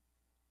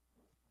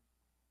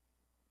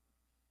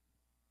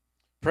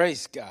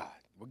Praise God.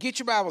 Well, get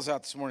your Bibles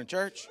out this morning,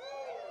 church.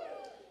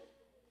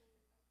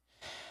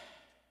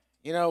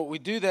 You know, we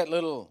do that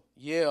little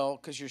yell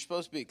because you're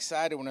supposed to be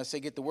excited when I say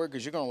get the word,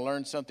 because you're going to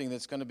learn something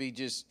that's going to be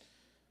just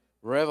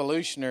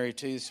revolutionary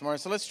to you this morning.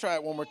 So let's try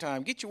it one more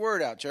time. Get your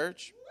word out,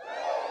 church.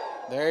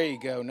 There you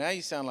go. Now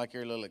you sound like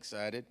you're a little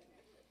excited.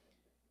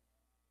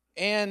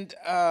 And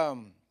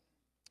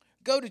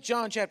go to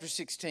John chapter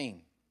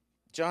 16.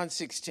 John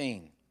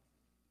 16.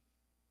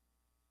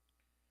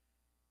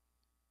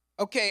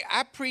 Okay,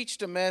 I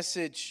preached a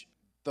message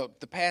the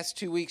past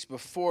 2 weeks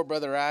before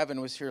Brother Ivan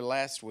was here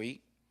last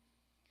week.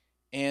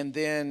 And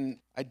then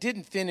I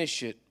didn't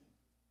finish it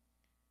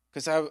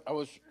because I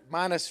was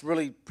minus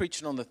really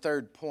preaching on the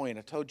third point.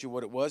 I told you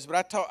what it was.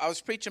 But I was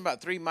preaching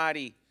about three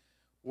mighty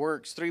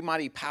works, three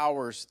mighty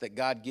powers that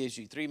God gives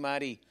you, three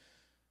mighty,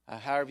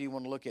 however you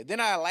want to look at it. Then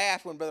I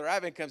laugh when Brother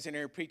Ivan comes in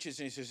here and preaches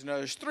and he says, no,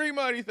 there's three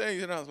mighty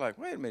things. And I was like,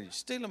 wait a minute, you're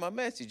stealing my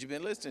message. You've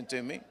been listening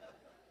to me.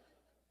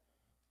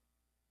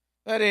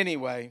 But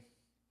anyway,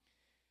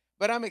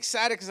 I'm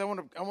excited because I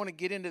want to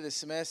get into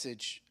this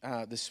message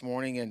this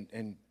morning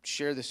and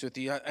share this with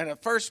you. And the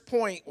first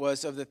point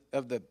was of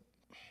the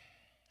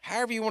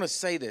however you want to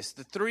say this,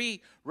 the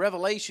three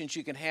revelations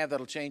you can have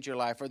that'll change your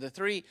life, or the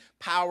three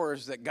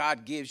powers that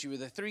God gives you, or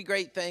the three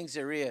great things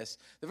there is.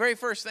 The very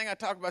first thing I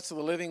talk about is the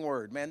living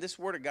word. Man, this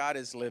word of God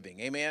is living.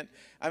 Amen.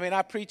 I mean,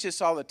 I preach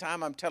this all the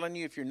time. I'm telling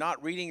you, if you're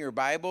not reading your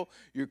Bible,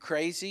 you're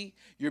crazy.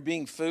 You're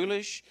being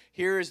foolish.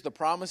 Here is the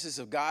promises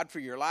of God for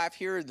your life.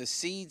 Here are the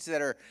seeds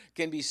that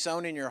can be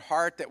sown in your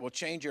heart that will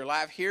change your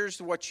life.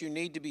 Here's what you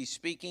need to be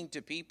speaking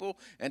to people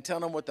and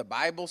telling them what the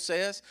Bible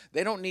says.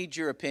 They don't need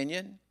your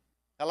opinion.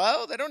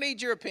 Hello? They don't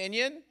need your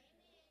opinion.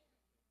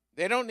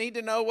 They don't need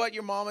to know what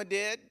your mama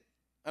did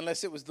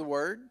unless it was the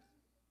word.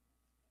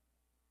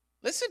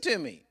 Listen to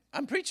me.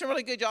 I'm preaching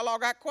really good. Y'all all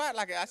got quiet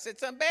like I said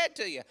something bad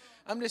to you.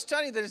 I'm just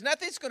telling you there's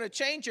nothing that's going to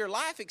change your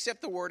life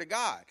except the word of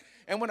God.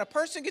 And when a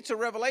person gets a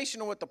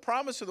revelation of what the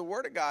promise of the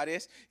word of God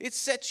is, it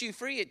sets you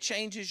free. It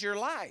changes your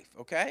life,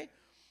 okay?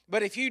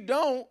 But if you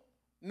don't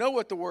know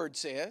what the word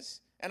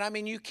says, and I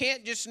mean, you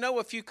can't just know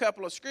a few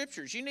couple of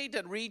scriptures. You need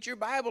to read your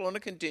Bible on a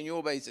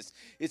continual basis.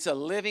 It's a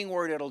living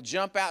word. It'll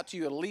jump out to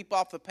you. It'll leap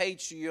off the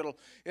page to you.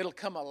 It'll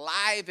come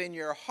alive in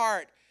your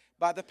heart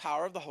by the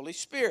power of the Holy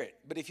Spirit.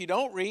 But if you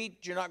don't read,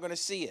 you're not going to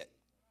see it.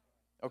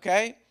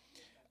 Okay?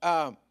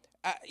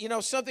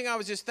 Something I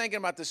was just thinking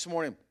about this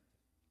morning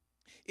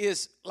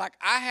is like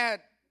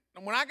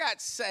when I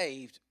got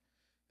saved,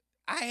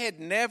 I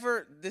had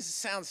never, this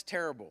sounds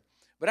terrible,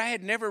 but I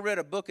had never read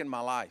a book in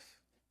my life.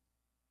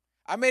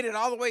 I made it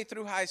all the way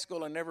through high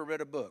school and never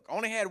read a book. I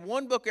only had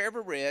one book I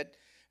ever read,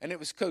 and it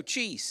was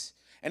Cochise.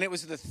 And it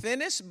was the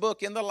thinnest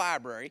book in the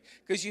library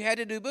because you had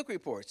to do book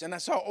reports. And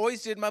so I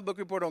always did my book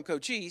report on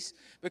Cochise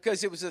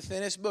because it was the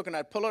thinnest book. And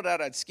I'd pull it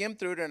out, I'd skim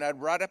through it, and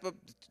I'd write up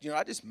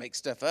I'd just make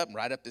stuff up and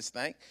write up this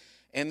thing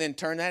and then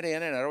turn that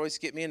in, and I'd always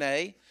get me an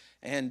A.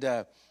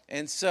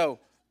 And so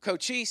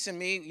Cochise and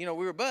me, we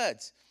were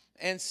buds.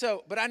 And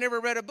so, but I never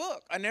read a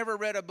book. I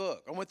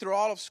went through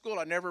all of school.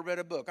 I never read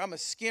a book. I'm a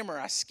skimmer.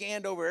 I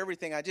scanned over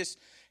everything. I just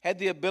had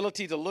the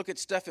ability to look at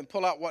stuff and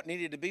pull out what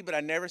needed to be, but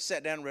I never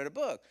sat down and read a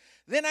book.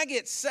 Then I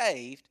get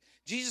saved.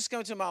 Jesus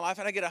comes into my life,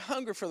 and I get a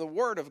hunger for the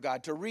Word of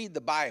God, to read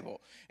the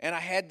Bible. And I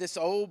had this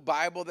old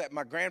Bible that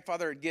my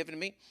grandfather had given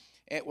me.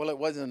 Well, it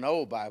wasn't an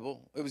old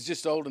Bible. It was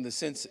just old in the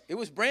sense, it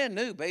was brand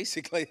new,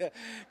 basically,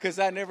 because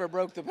I never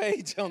broke the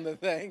page on the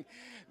thing.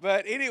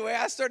 But anyway,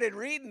 I started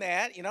reading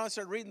that, I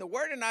started reading the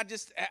Word, and I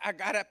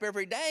got up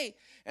every day,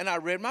 and I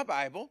read my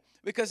Bible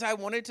because I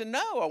wanted to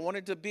know. I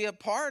wanted to be a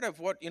part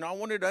of what, I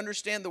wanted to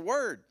understand the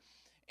Word.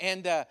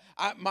 And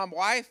my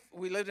wife,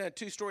 we lived in a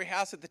 2-story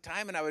house at the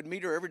time, and I would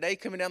meet her every day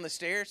coming down the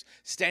stairs,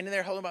 standing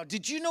there holding my Bible.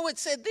 Did you know it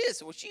said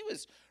this? Well, she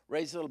was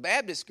raised a little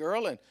Baptist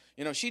girl, and,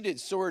 she did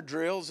sword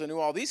drills and knew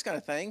all these kind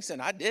of things,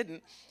 and I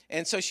didn't.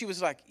 And so she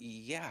was like,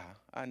 yeah,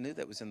 I knew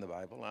that was in the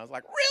Bible. And I was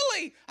like,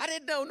 really? I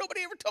didn't know.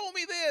 Nobody ever told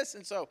me this.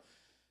 And so,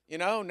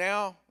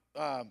 now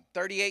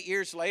 38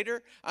 years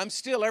later, I'm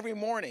still every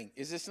morning.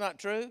 Is this not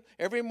true?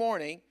 Every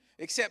morning,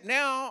 except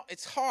now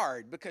it's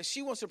hard because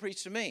she wants to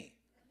preach to me.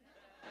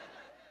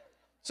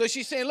 So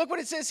she's saying, look what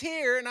it says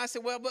here. And I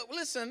said, well, but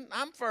listen,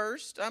 I'm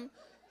first.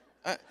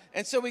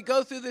 And so we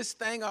go through this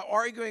thing,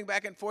 arguing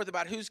back and forth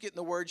about who's getting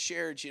the word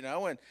shared,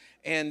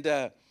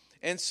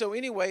 And so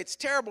anyway, it's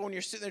terrible when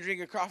you're sitting there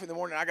drinking coffee in the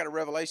morning and I got a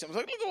revelation. I was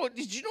like, look,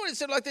 did you know what it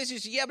said like this? She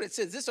said, yeah, but it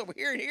says this over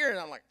here and here. And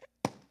I'm like,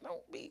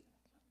 don't be.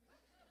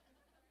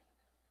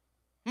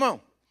 Come on.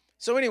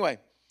 So anyway,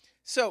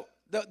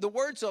 the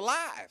word's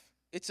alive.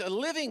 It's a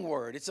living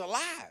word. It's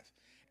alive.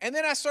 And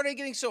then I started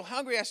getting so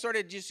hungry, I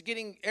started just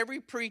getting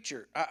every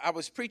preacher. I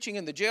was preaching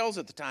in the jails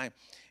at the time,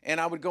 and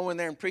I would go in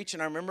there and preach.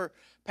 And I remember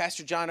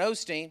Pastor John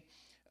Osteen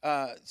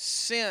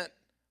sent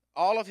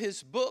all of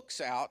his books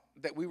out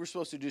that we were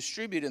supposed to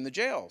distribute in the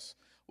jails.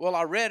 Well,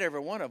 I read every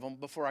one of them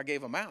before I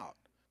gave them out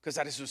because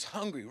I just was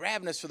hungry,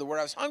 ravenous for the word.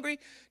 I was hungry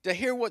to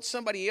hear what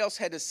somebody else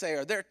had to say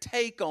or their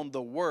take on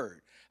the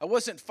word. I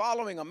wasn't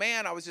following a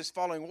man. I was just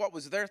following what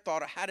was their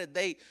thought, or how did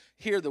they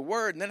hear the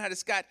word. And then I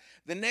just got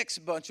the next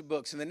bunch of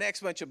books and the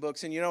next bunch of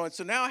books. And, and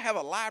so now I have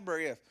a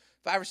library of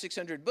 500 or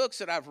 600 books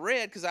that I've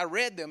read because I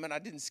read them and I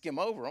didn't skim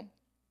over them.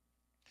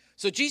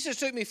 So Jesus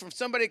took me from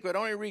somebody who could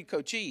only read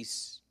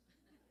Cochise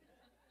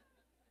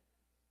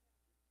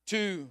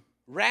to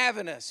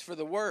ravenous for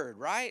the word,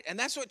 right? And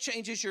that's what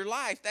changes your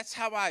life. That's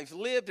how I've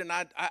lived, and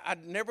I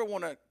never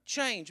want to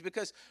change,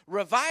 because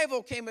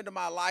revival came into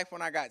my life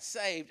when I got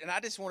saved, and I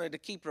just wanted to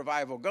keep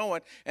revival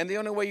going. And the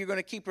only way you're going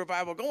to keep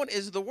revival going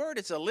is the word.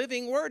 It's a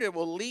living word. It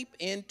will leap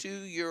into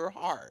your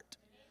heart.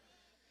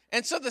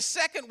 And so the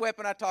second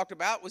weapon I talked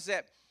about was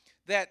that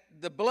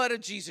the blood of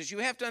Jesus. You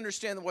have to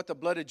understand what the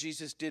blood of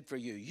Jesus did for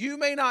you. You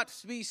may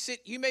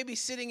be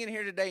sitting in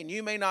here today and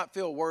you may not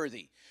feel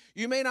worthy.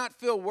 You may not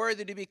feel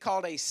worthy to be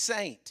called a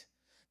saint.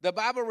 The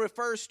Bible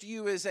refers to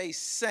you as a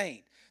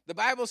saint. The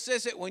Bible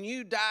says that when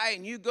you die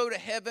and you go to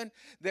heaven,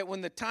 that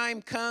when the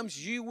time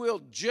comes, you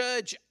will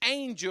judge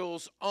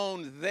angels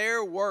on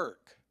their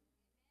work.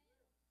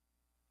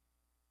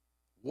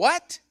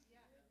 What?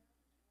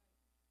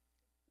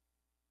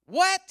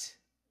 What?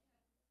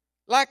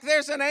 Like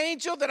there's an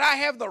angel that I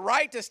have the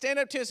right to stand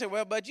up to and say,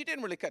 well, bud, you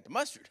didn't really cut the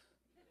mustard.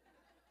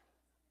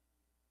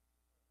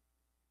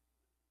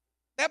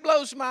 That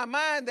blows my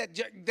mind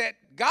that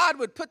God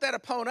would put that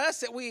upon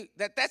us,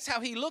 that's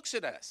how he looks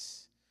at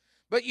us.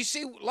 But you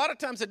see, a lot of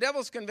times the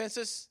devil's convinced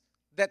us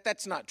that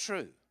that's not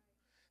true,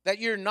 that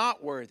you're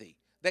not worthy,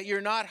 that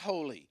you're not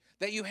holy,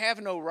 that you have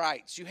no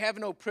rights, you have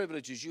no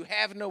privileges, you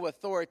have no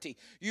authority,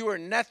 you are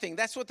nothing.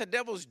 That's what the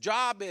devil's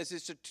job is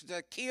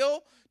to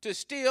kill, to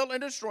steal,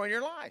 and destroy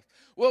your life.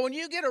 Well, when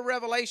you get a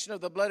revelation of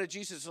the blood of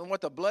Jesus and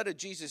what the blood of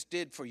Jesus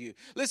did for you,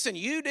 listen,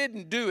 you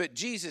didn't do it,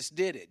 Jesus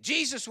did it.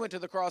 Jesus went to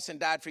the cross and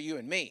died for you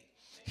and me.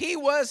 He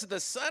was the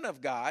Son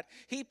of God.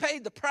 He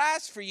paid the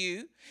price for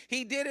you.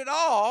 He did it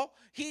all.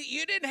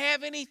 You didn't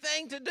have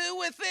anything to do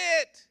with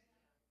it.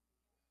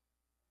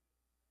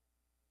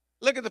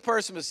 Look at the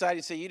person beside you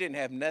and say, you didn't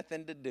have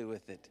nothing to do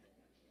with it.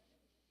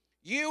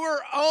 You were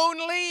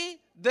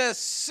only the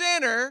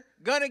sinner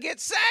going to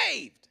get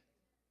saved.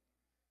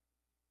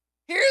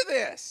 Hear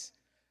this.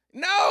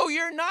 No,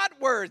 you're not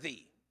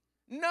worthy.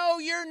 No,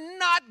 you're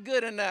not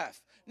good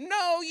enough.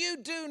 No, you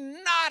do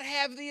not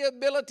have the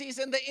abilities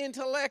and the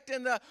intellect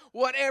and the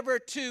whatever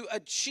to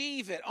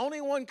achieve it.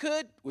 Only one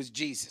could was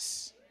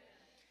Jesus.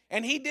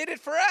 And he did it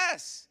for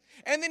us.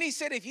 And then he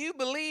said, if you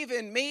believe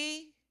in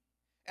me,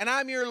 and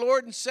I'm your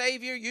Lord and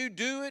Savior, you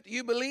do it,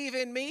 you believe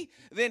in me,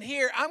 then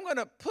here, I'm going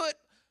to put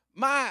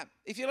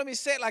if you let me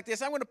say it like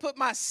this, I'm going to put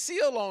my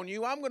seal on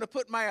you. I'm going to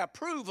put my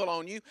approval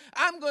on you.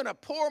 I'm going to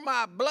pour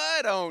my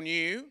blood on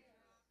you.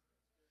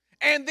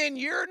 And then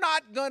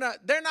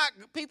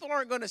people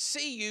aren't going to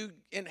see you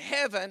in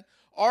heaven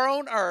or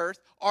on earth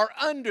or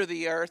under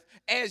the earth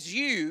as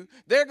you.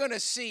 They're going to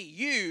see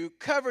you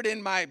covered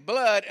in my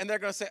blood, and they're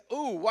going to say,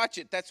 ooh, watch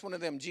it, that's one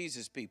of them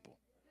Jesus people.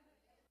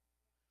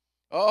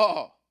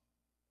 Oh.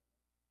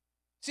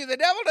 See, the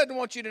devil doesn't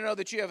want you to know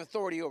that you have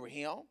authority over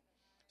him.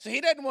 So he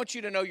doesn't want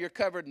you to know you're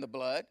covered in the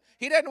blood.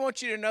 He doesn't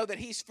want you to know that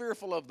he's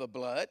fearful of the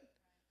blood.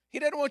 He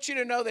doesn't want you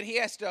to know that he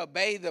has to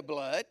obey the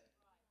blood,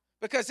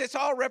 because it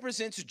all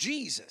represents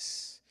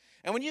Jesus.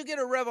 And when you get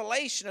a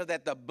revelation of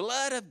that, the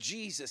blood of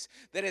Jesus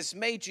that has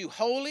made you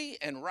holy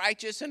and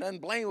righteous and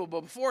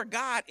unblameable before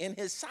God in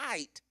his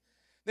sight,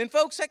 then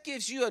folks, that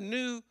gives you a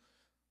new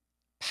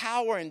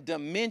power and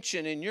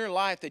dimension in your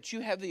life, that you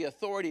have the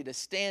authority to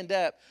stand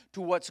up to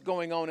what's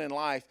going on in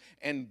life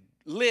and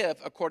live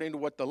according to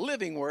what the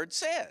living word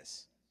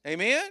says.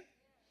 Amen?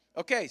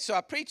 Okay, so I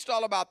preached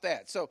all about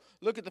that. So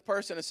look at the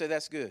person and say,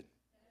 that's good.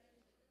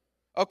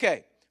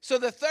 Okay, so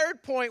the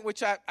third point,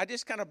 which I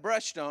just kind of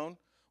brushed on,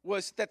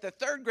 was that the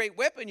third great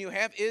weapon you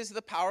have is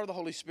the power of the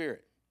Holy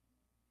Spirit.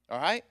 All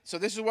right? So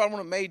this is what I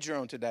want to major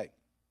on today.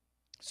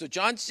 So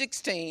John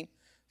 16:5.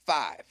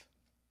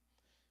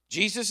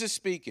 Jesus is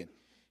speaking.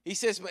 He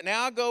says, but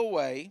now I go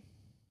away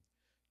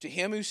to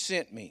him who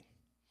sent me,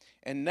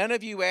 and none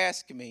of you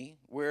ask me,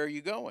 where are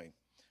you going?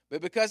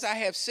 But because I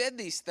have said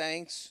these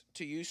things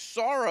to you,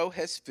 sorrow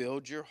has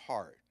filled your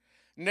heart.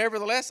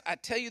 Nevertheless, I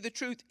tell you the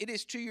truth, it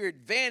is to your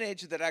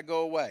advantage that I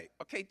go away.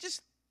 Okay,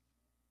 just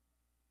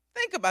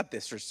think about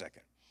this for a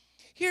second.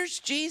 Here's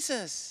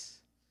Jesus.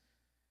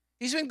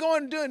 He's been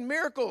going and doing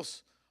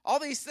miracles. All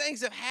these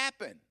things have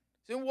happened.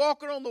 He's been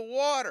walking on the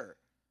water.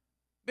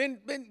 Been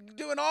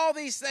doing all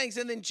these things.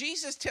 And then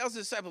Jesus tells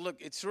his disciples, look,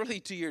 it's really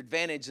to your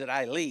advantage that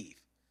I leave.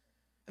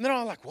 And they're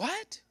all like, what?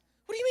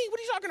 What do you mean? What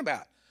are you talking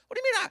about? What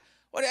do you mean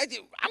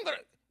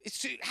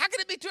how can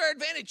it be to our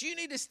advantage? You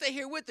need to stay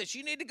here with us.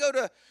 You need to go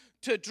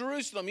to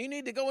Jerusalem. You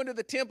need to go into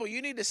the temple.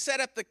 You need to set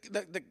up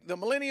the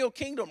millennial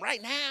kingdom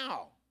right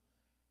now.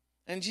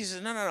 And Jesus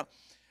says, no.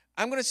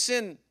 I'm going to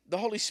send the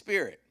Holy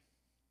Spirit.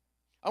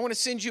 I'm going to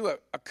send you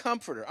a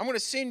comforter. I'm going to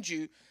send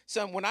you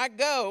when I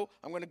go,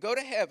 I'm going to go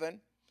to heaven.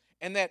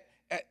 And that,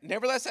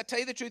 nevertheless, I tell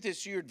you the truth,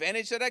 it's to your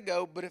advantage that I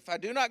go. But if I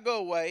do not go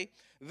away,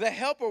 the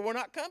helper will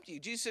not come to you.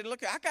 Jesus said,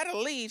 look, I got to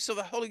leave so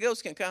the Holy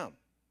Ghost can come.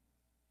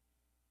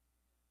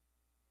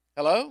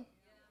 Hello?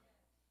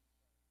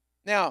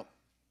 Now,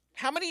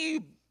 how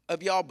many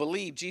of y'all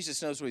believe Jesus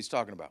knows what he's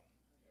talking about?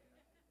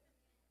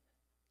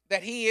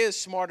 That he is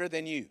smarter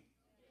than you.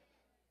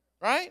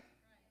 Right?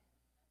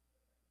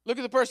 Look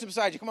at the person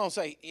beside you. Come on,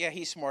 say, yeah,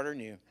 he's smarter than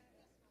you.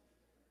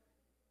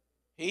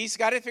 He's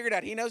got it figured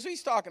out. He knows what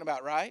he's talking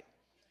about, right?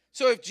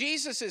 So if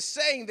Jesus is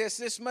saying this,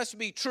 this must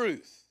be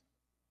truth.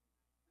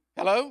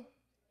 Hello?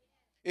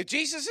 If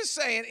Jesus is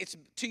saying it's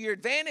to your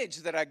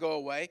advantage that I go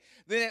away,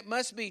 then it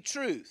must be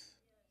truth.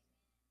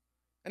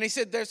 And he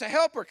said, there's a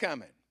helper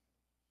coming.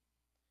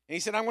 And he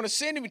said, I'm going to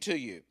send him to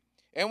you.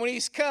 And when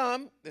he's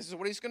come, this is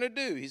what he's going to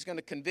do. He's going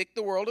to convict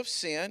the world of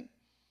sin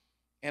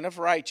and of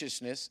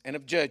righteousness and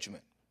of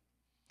judgment.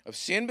 Of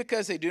sin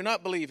because they do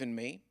not believe in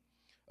me.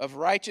 Of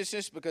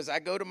righteousness because I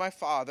go to my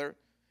Father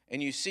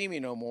and you see me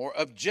no more.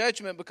 Of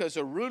judgment because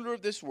the ruler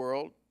of this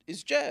world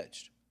is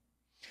judged.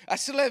 I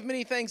still have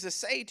many things to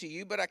say to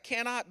you, but I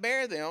cannot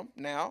bear them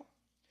now.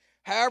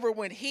 However,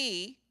 when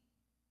he,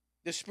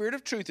 the Spirit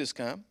of truth, has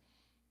come,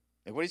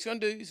 and what he's going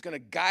to do, he's going to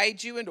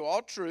guide you into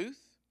all truth.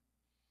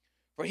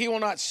 For he will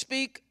not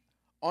speak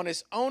on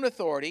his own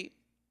authority,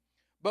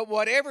 but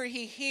whatever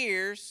he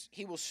hears,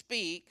 he will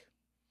speak,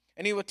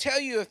 and he will tell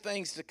you of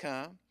things to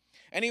come,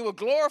 and he will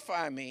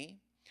glorify me,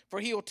 for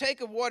he will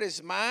take of what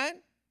is mine,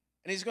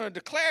 and he's going to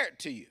declare it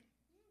to you.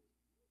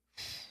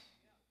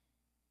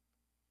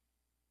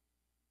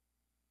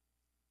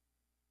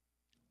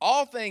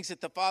 All things that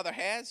the Father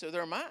has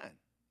are mine.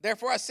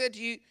 Therefore I said to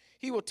you,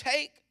 he will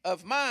take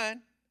of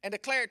mine and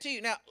declare it to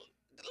you. Now,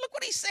 look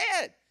what he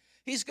said.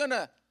 He's going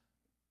to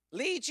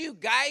lead you,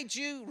 guide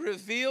you,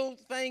 reveal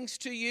things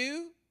to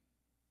you.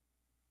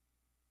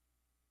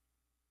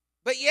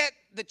 But yet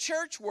the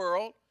church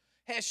world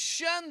has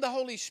shunned the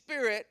Holy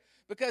Spirit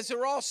because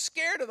they're all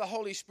scared of the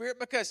Holy Spirit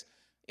because,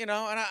 you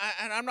know,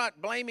 and I'm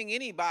not blaming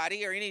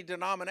anybody or any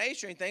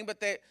denomination or anything,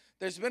 but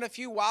there's been a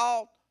few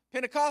wild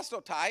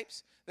Pentecostal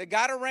types that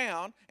got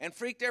around and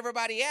freaked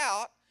everybody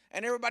out,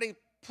 and everybody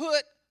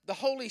put the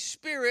Holy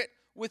Spirit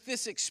with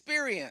this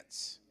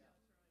experience.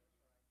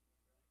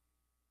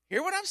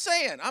 Hear what I'm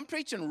saying? I'm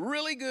preaching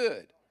really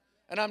good.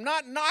 And I'm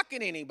not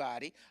knocking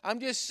anybody. I'm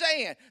just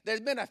saying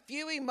there's been a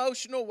few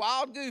emotional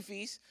wild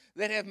goofies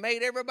that have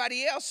made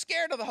everybody else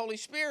scared of the Holy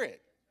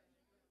Spirit.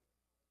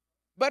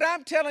 But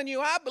I'm telling you,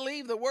 I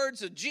believe the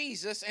words of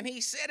Jesus, and he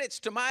said it's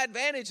to my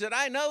advantage that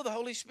I know the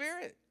Holy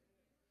Spirit.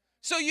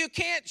 So you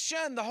can't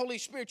shun the Holy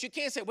Spirit. You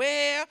can't say,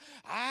 well,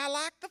 I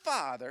like the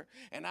Father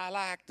and I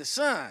like the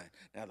Son.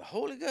 Now the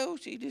Holy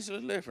Ghost, he just a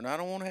little different. I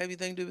don't want to have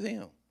anything to do with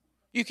him.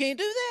 You can't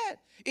do that.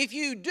 If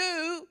you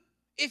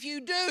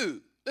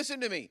do,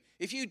 listen to me.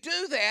 If you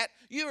do that,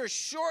 you are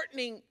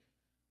shortening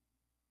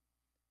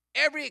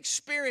every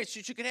experience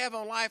that you could have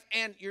on life,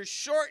 and you're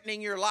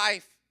shortening your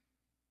life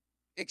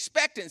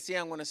expectancy,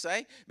 I'm going to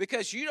say,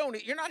 because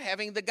you're not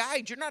having the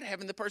guide. You're not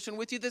having the person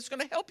with you that's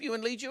going to help you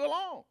and lead you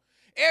along.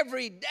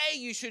 Every day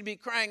you should be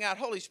crying out,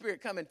 Holy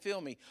Spirit, come and fill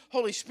me.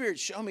 Holy Spirit,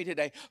 show me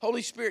today.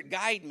 Holy Spirit,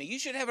 guide me. You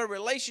should have a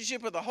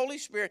relationship with the Holy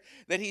Spirit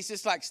that he's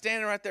just like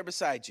standing right there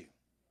beside you.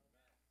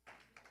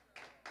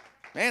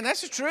 Man,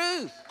 that's the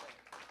truth.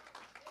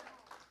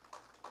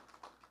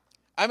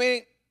 I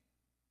mean,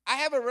 I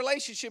have a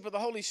relationship with the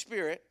Holy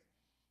Spirit,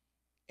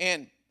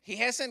 and he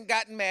hasn't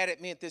gotten mad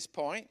at me at this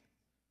point.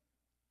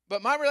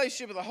 But my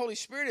relationship with the Holy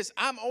Spirit is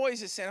I'm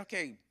always just saying,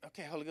 okay,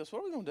 Holy Ghost,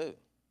 what are we going to do?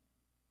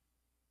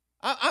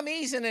 I'm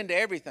easing into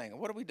everything.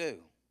 What do we do?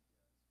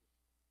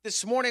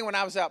 This morning when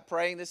I was out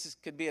praying,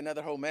 could be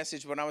another whole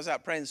message. When I was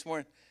out praying this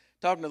morning,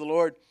 talking to the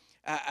Lord,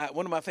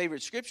 one of my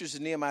favorite scriptures is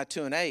Nehemiah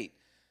 2:8,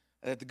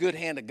 that the good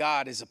hand of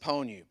God is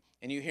upon you.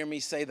 And you hear me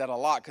say that a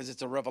lot because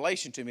it's a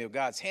revelation to me of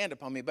God's hand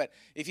upon me. But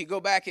if you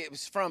go back, it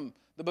was from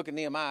the book of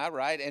Nehemiah,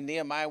 right? And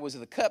Nehemiah was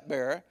the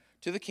cupbearer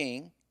to the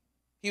king.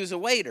 He was a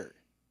waiter.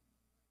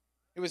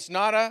 He was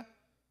not a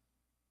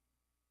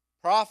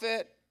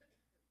prophet,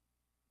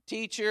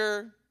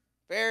 teacher,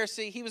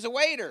 Pharisee. He was a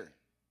waiter.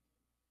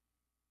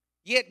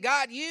 Yet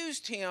God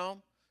used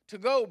him to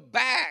go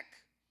back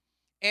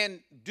and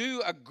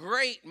do a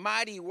great,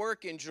 mighty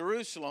work in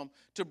Jerusalem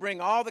to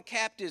bring all the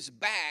captives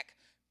back.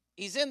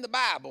 He's in the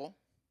Bible.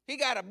 He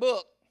got a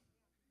book,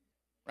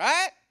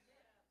 right?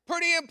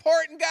 Pretty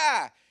important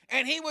guy.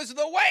 And he was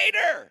the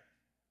waiter.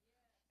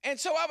 And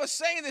so I was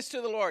saying this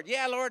to the Lord.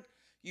 Yeah, Lord,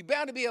 you're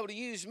bound to be able to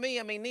use me.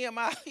 I mean,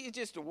 Nehemiah, he's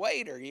just a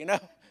waiter, you know.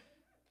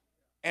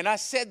 And I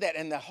said that,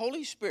 and the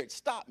Holy Spirit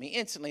stopped me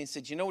instantly and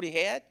said, you know what he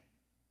had?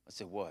 I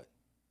said, what?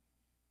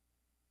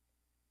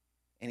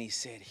 And he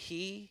said,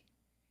 he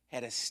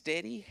had a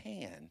steady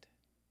hand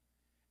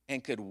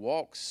and could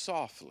walk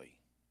softly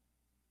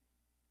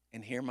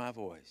and hear my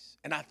voice.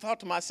 And I thought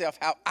to myself,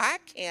 how I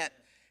can't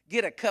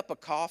get a cup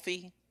of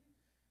coffee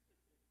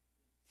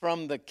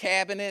from the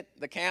cabinet,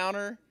 the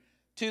counter,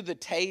 to the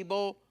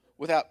table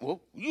without,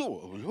 whoa.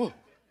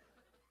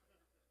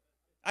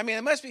 I mean,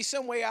 there must be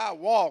some way I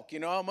walk, you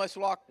know. I must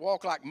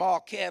walk like Ma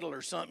Kettle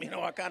or something, you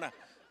know.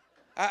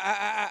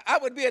 I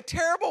would be a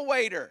terrible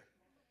waiter.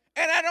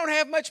 And I don't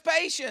have much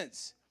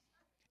patience.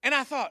 And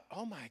I thought,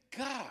 oh my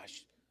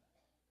gosh,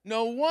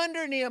 No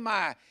wonder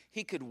Nehemiah,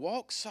 he could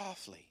walk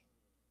softly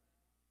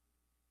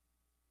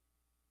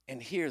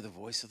and hear the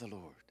voice of the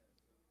Lord.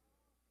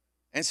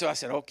 And so I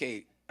said,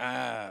 okay,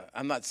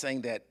 I'm not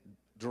saying that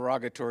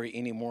derogatory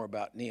anymore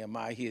about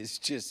Nehemiah. He is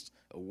just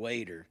a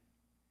waiter.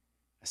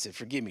 I said,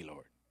 forgive me,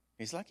 Lord.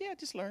 He's like, yeah,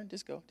 just learn,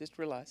 just go, just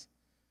realize.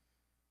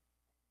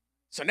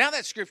 So now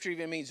that scripture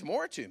even means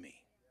more to me,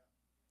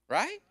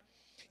 right?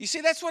 You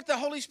see, that's what the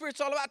Holy Spirit's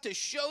all about, to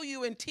show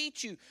you and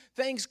teach you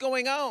things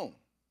going on.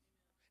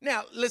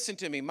 Now, listen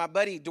to me. My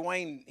buddy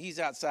Dwayne, he's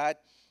outside,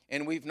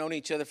 and we've known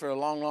each other for a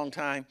long, long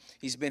time.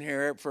 He's been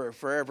here for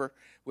forever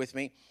with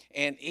me.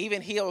 And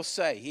even he'll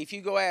say, if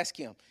you go ask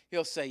him,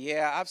 he'll say,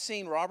 yeah, I've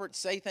seen Robert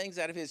say things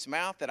out of his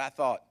mouth that I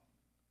thought,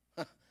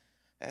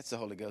 that's the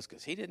Holy Ghost,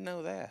 because he didn't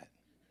know that.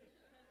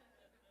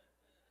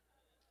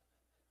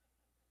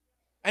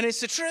 And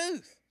it's the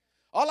truth.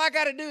 All I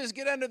got to do is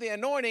get under the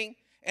anointing,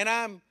 and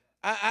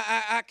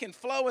I can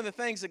flow in the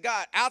things of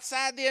God.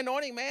 Outside the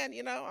anointing, man,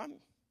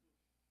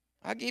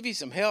 I'll give you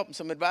some help and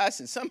some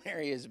advice in some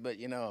areas, but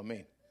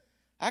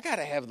I got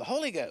to have the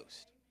Holy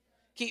Ghost.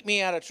 Keep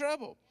me out of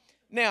trouble.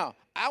 Now,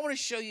 I want to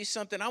show you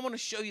something. I want to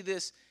show you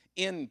this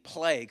in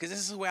play, because this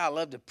is the way I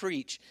love to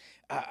preach.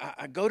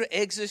 I go to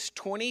Exodus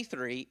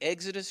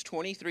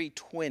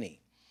 23:20.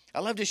 I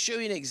love to show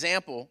you an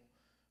example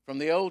from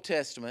the Old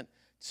Testament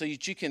so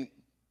that you can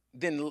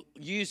then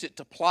use it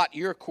to plot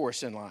your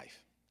course in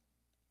life.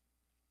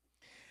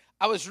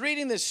 I was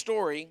reading this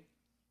story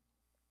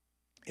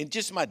in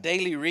just my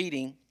daily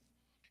reading,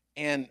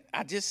 and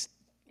I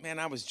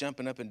was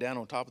jumping up and down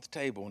on top of the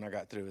table when I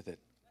got through with it.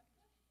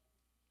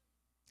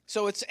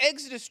 So it's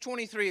Exodus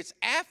 23. It's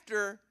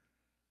after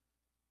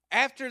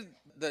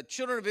the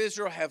children of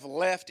Israel have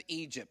left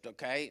Egypt,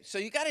 okay? So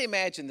you got to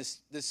imagine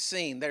this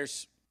scene.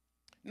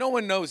 No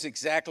one knows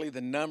exactly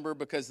the number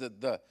because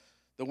the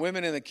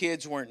women and the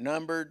kids weren't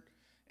numbered.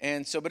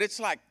 And so, but it's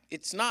not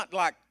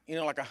like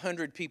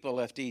 100 people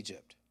left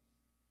Egypt.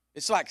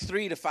 It's like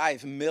 3 to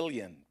 5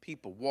 million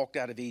people walked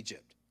out of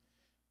Egypt.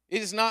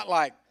 It is not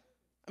like,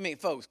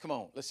 folks, come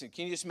on, listen,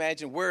 can you just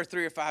imagine where are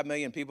 3 or 5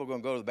 million people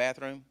going to go to the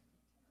bathroom?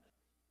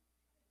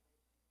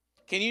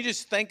 Can you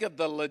just think of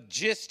the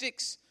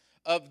logistics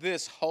of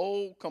this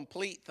whole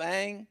complete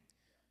thing?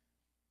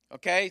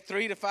 Okay,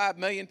 3 to 5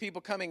 million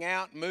people coming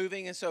out,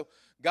 moving, and so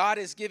God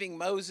is giving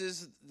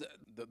Moses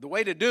the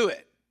way to do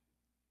it.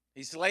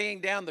 He's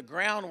laying down the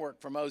groundwork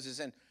for Moses.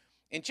 And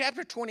in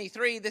chapter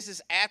 23, this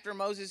is after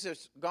Moses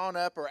has gone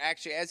up, or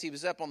actually as he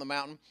was up on the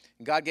mountain,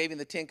 and God gave him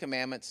the 10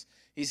 Commandments.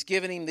 He's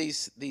given him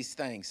these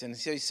things. And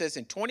so he says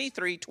in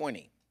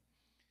 23:20,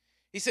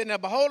 he said, now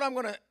behold, I'm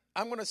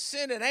going to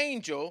send an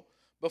angel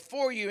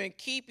before you and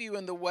keep you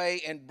in the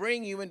way and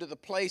bring you into the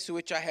place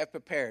which I have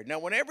prepared. Now,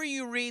 whenever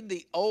you read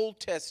the Old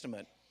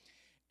Testament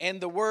and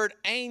the word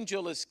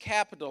angel is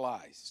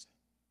capitalized,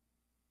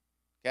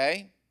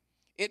 okay,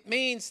 it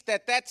means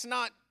that that's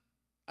not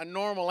a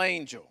normal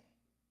angel.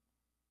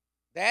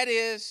 That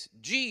is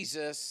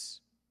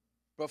Jesus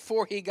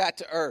before he got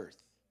to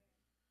earth.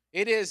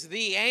 It is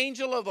the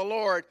angel of the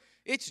Lord.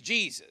 It's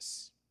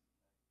Jesus.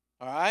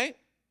 All right?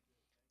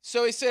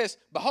 So he says,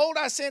 behold,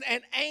 I send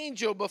an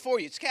angel before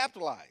you. It's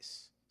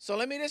capitalized. So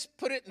let me just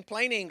put it in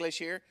plain English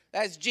here.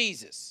 That's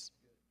Jesus.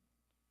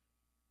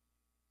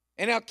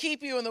 And I'll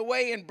keep you in the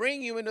way and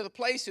bring you into the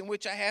place in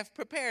which I have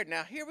prepared.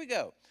 Now, here we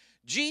go.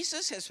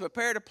 Jesus has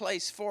prepared a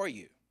place for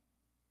you.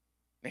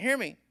 Now, hear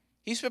me.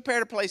 He's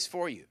prepared a place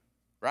for you,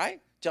 right?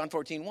 John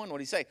 14:1, what did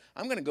he say?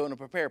 I'm going to go and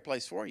prepare a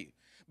place for you.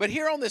 But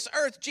here on this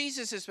earth,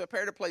 Jesus has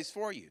prepared a place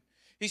for you.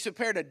 He's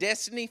prepared a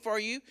destiny for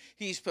you.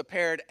 He's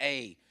prepared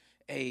a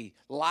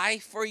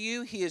life for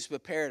you. He has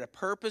prepared a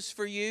purpose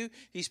for you.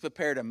 He's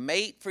prepared a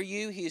mate for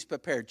you. He has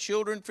prepared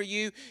children for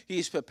you.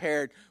 He's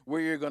prepared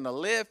where you're going to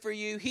live for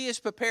you. He has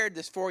prepared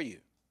this for you.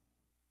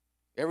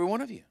 Every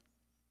one of you.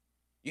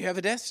 You have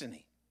a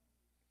destiny.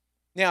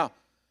 Now,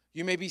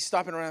 you may be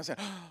stopping around and saying,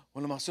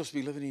 well, am I supposed to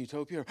be living in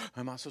Utopia? Or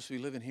am I supposed to be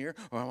living here?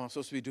 Or am I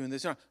supposed to be doing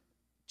this?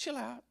 Chill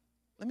out.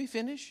 Let me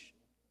finish.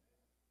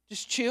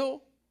 Just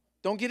chill.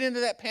 Don't get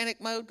into that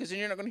panic mode, because then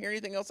you're not going to hear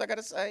anything else I got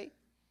to say.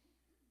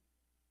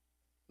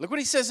 Look what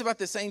he says about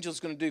this angel is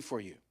going to do for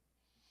you.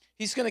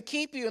 He's going to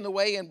keep you in the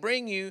way and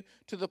bring you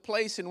to the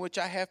place in which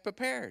I have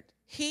prepared.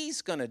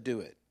 He's going to do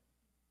it.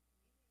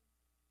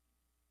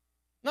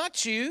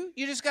 Not you.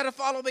 You just got to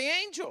follow the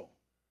angel.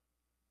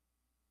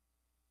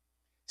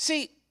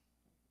 See,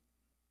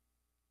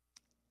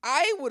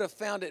 I would have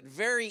found it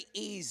very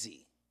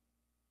easy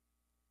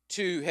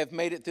to have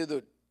made it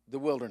through the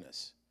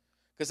wilderness.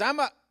 Because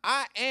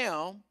I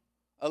am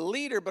a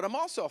leader, but I'm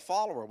also a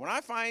follower. When I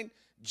find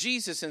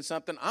Jesus in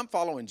something, I'm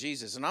following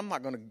Jesus, and I'm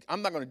not going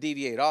to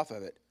deviate off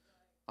of it.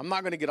 I'm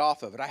not going to get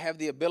off of it. I have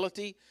the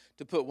ability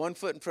to put one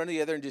foot in front of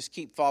the other and just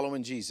keep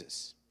following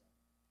Jesus.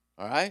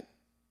 All right?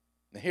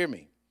 Now hear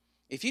me.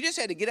 If you just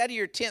had to get out of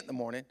your tent in the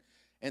morning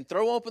and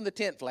throw open the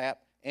tent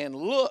flap and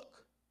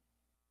look,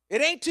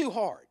 it ain't too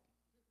hard.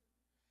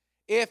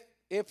 If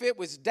it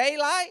was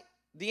daylight,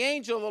 the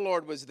angel of the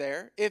Lord was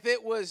there. If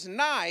it was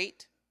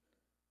night,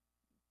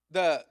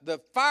 the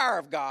fire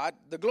of God,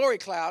 the glory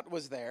cloud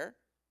was there.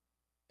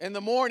 In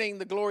the morning,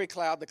 the glory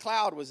cloud, the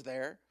cloud was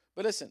there.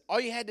 But listen, all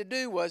you had to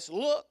do was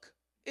look.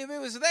 If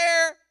it was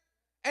there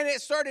and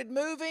it started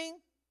moving,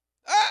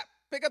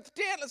 pick up the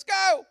tent, let's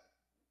go.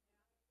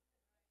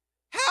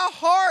 How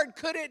hard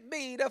could it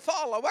be to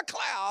follow a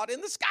cloud in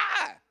the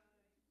sky?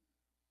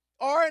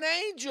 Or an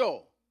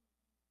angel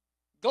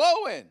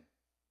glowing?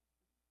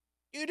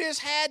 You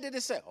just had to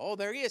just say, oh,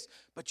 there he is.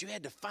 But you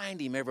had to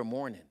find him every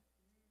morning.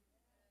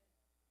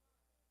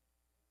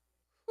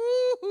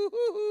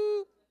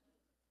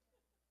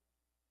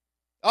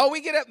 Oh,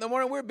 we get up in the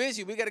morning, we're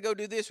busy. We got to go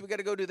do this, we got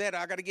to go do that.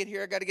 I got to get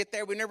here, I got to get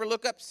there. We never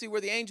look up to see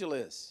where the angel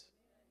is.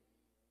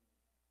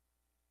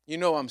 You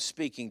know I'm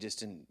speaking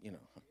just in,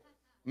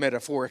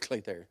 metaphorically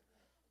there.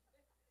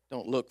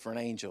 Don't look for an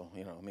angel,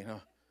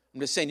 I'm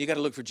just saying you got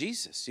to look for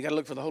Jesus. You got to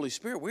look for the Holy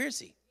Spirit. Where is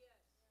he?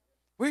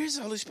 Where is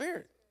the Holy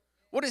Spirit?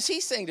 What is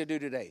he saying to do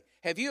today?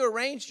 Have you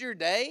arranged your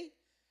day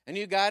and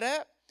you got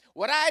up?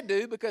 What I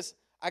do, because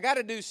I got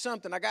to do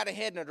something. I got to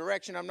head in a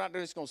direction. I'm not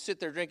just going to sit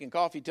there drinking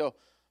coffee till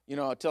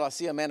I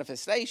see a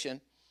manifestation.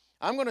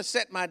 I'm going to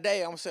set my day.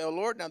 I'm going to say, oh,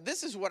 Lord, now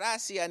this is what I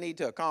see I need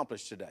to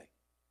accomplish today.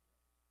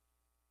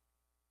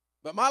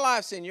 But my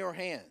life's in your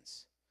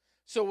hands.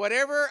 So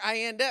whatever I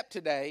end up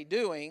today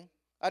doing,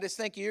 I just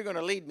think you're going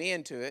to lead me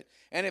into it.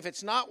 And if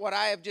it's not what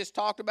I have just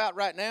talked about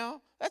right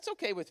now, that's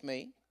okay with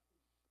me.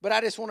 But I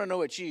just want to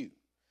know it's you.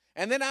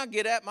 And then I'll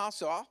get up and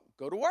I'll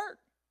go to work,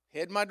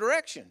 head my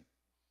direction.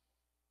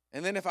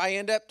 And then if I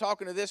end up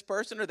talking to this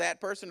person or that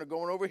person or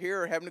going over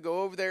here or having to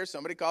go over there,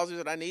 somebody calls me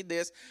that I need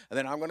this, and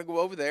then I'm going to go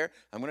over there,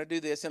 I'm going to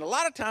do this. And a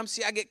lot of times,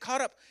 I get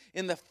caught up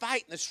in the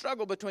fight and the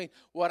struggle between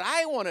what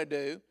I want to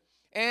do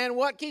and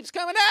what keeps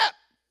coming up.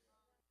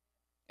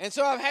 And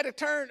so I've had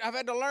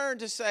to learn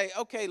to say,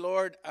 okay,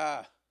 Lord,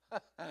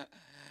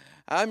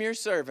 I'm your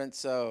servant,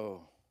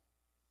 so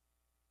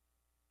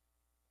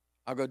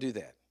I'll go do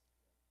that.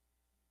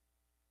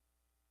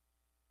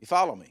 You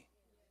follow me?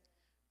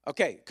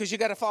 Okay, because you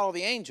got to follow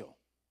the angel.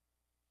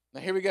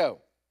 Now, here we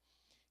go.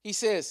 He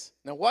says,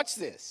 now watch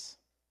this.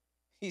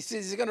 He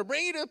says he's going to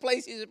bring you to a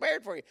place he's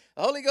prepared for you.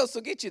 The Holy Ghost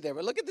will get you there.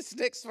 But look at this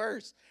next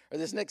verse, or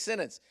this next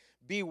sentence.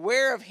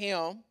 Beware of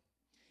him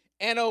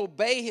and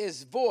obey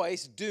his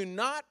voice. Do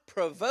not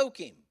provoke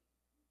him.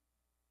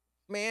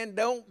 Man,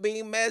 don't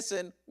be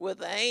messing with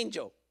the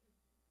angel.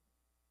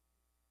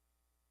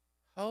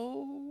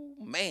 Oh,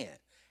 man.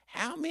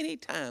 How many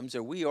times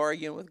are we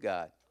arguing with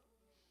God?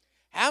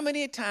 How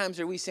many times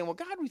are we saying, well,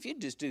 God, if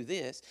you'd just do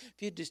this,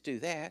 if you'd just do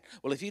that,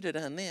 well, if you'd have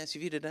done this,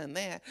 if you'd have done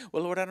that,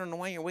 well, Lord, I don't know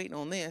why you're waiting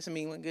on this. I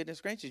mean,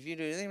 goodness gracious, if you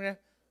do that.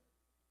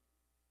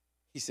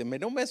 He said, man,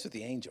 don't mess with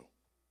the angel.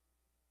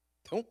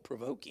 Don't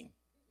provoke him.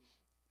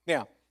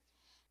 Now,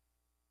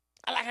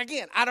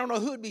 I don't know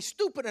who would be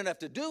stupid enough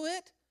to do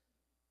it.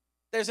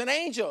 There's an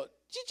angel.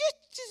 She's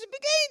a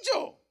big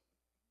angel.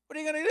 What are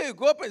you going to do?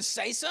 Go up and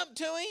say something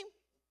to him?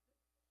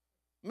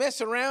 Mess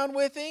around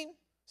with him?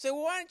 Say,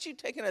 well, why aren't you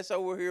taking us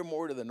over here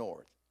more to the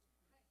north?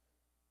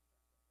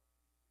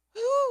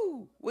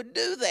 Who would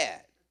do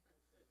that?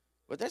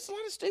 But there's a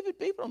lot of stupid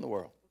people in the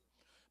world.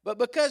 But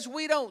because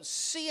we don't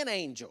see an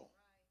angel,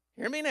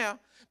 hear me now,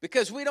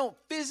 because we don't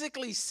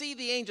physically see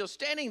the angel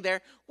standing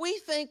there, we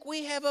think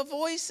we have a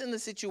voice in the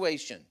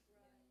situation.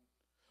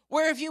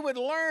 Where if you would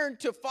learn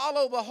to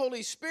follow the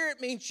Holy Spirit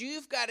means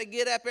you've got to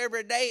get up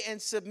every day and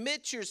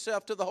submit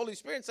yourself to the Holy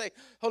Spirit and say,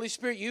 Holy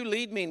Spirit, you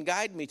lead me and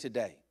guide me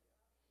today.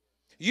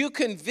 You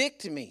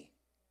convict me.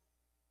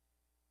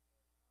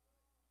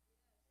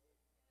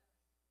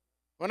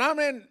 When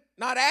I'm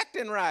not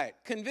acting right,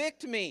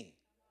 convict me.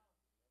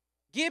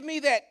 Give me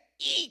that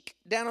eek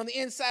down on the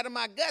inside of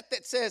my gut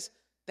that says,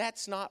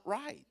 that's not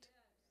right.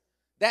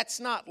 That's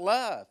not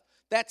love.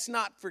 That's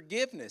not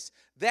forgiveness.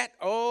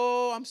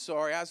 I'm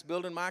sorry, I was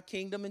building my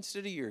kingdom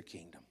instead of your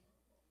kingdom.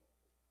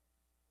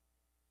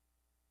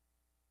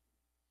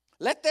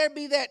 Let there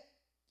be that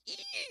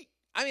eek.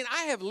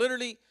 I have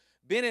literally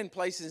been in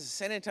places in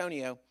San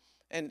Antonio,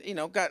 and,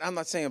 I'm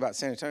not saying about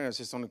San Antonio, it's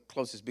just on the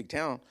closest big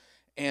town.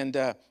 And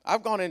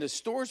I've gone into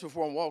stores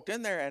before and walked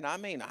in there, and I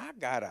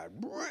got a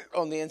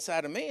on the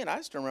inside of me, and I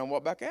just turn around and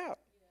walk back out.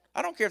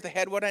 I don't care if they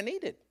had what I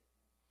needed.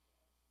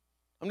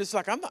 I'm just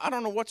like, I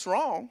don't know what's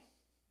wrong,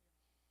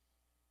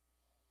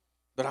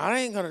 but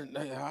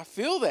I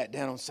feel that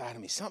down on the side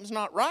of me. Something's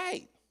not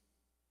right.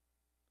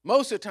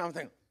 Most of the time I'm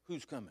thinking,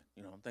 who's coming?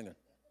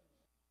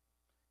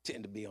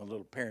 Tend to be on a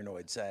little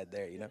paranoid side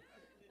there,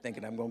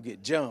 thinking I'm going to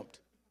get jumped.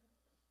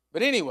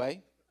 But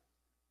anyway,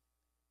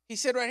 he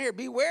said right here,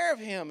 beware of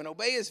him and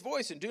obey his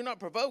voice and do not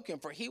provoke him,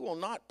 for he will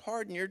not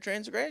pardon your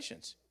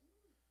transgressions.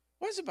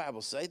 What does the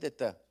Bible say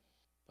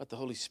about the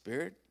Holy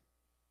Spirit?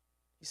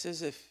 He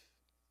says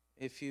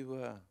if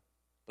you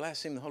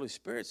blaspheme the Holy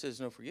Spirit, it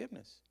says no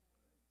forgiveness.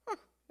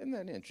 Isn't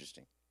that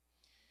interesting?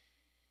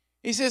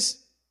 He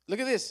says, look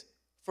at this,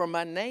 for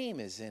my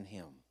name is in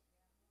him.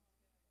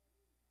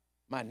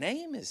 My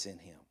name is in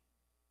him.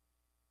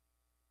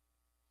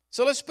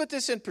 So let's put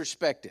this in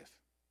perspective.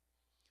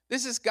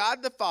 This is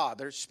God the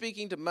Father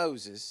speaking to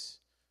Moses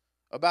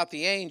about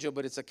the angel,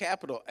 but it's a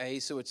capital A,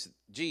 so it's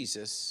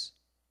Jesus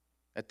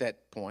at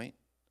that point,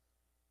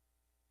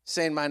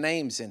 saying my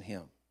name's in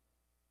him.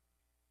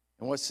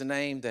 And what's the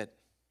name that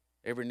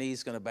every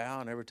knee's going to bow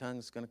and every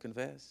tongue's going to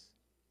confess?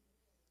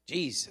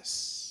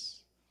 Jesus.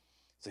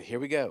 So here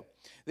we go.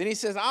 Then he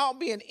says, I'll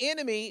be an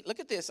enemy. Look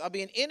at this. I'll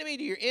be an enemy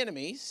to your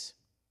enemies.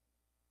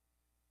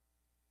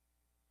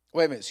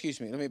 Wait a minute, excuse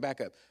me. Let me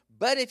back up.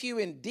 But if you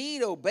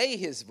indeed obey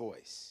his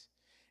voice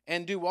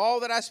and do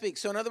all that I speak.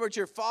 So in other words,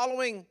 you're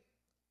following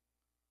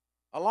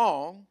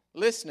along,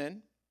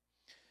 listening.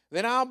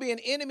 Then I'll be an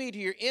enemy to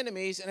your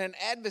enemies and an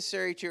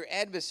adversary to your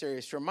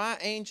adversaries. For my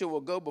angel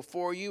will go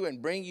before you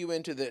and bring you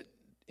into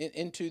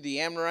the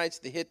Amorites,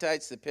 the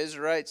Hittites, the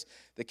Perizzites,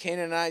 the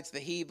Canaanites, the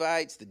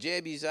Hivites, the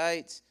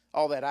Jebusites,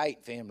 all that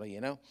Ite family,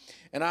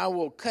 And I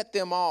will cut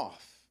them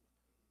off.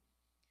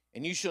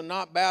 And you shall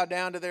not bow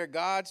down to their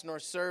gods, nor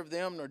serve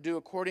them, nor do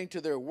according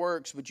to their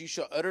works, but you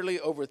shall utterly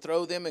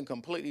overthrow them and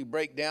completely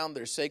break down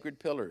their sacred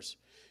pillars.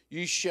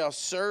 You shall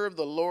serve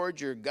the Lord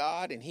your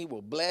God, and he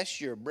will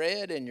bless your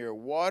bread and your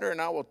water,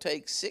 and I will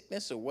take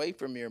sickness away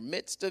from your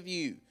midst of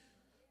you.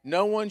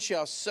 No one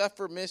shall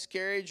suffer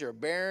miscarriage or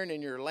barren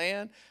in your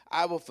land.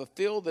 I will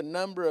fulfill the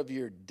number of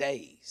your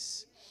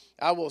days.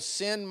 I will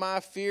send my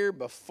fear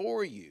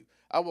before you.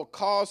 I will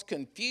cause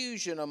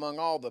confusion among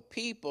all the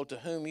people to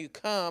whom you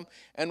come,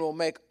 and will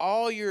make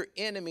all your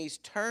enemies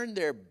turn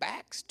their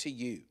backs to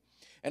you.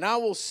 And I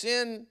will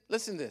send,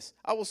 listen to this,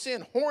 I will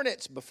send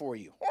hornets before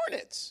you.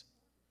 Hornets.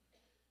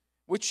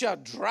 Which shall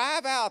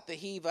drive out the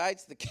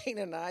Hivites, the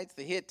Canaanites,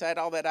 the Hittite,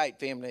 all that Ite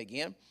family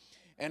again.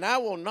 And I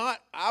will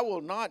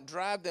not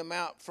drive them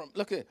out from,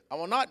 I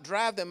will not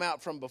drive them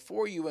out from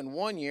before you in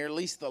 1 year,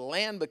 lest the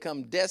land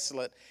become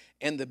desolate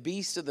and the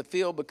beasts of the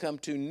field become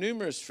too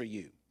numerous for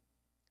you.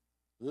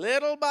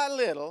 Little by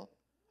little,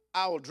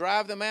 I will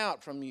drive them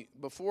out from you,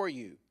 before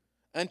you,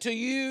 until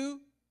you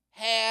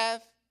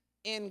have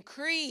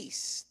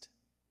increased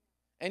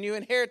and you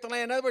inherit the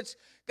land. In other words,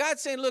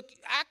 God's saying, look,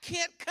 I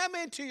can't come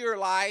into your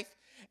life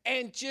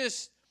and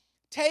just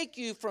take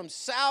you from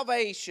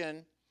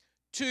salvation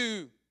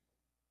to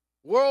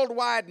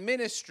worldwide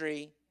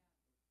ministry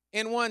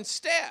in one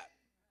step.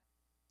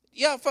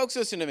 Yeah, folks,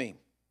 listen to me.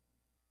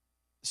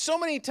 So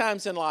many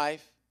times in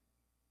life,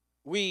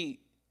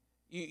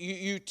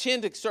 you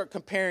tend to start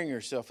comparing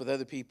yourself with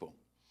other people.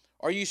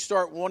 Or you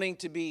start wanting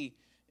to be,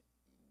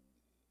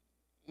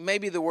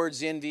 maybe the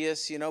word's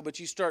envious, but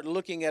you start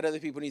looking at other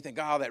people and you think,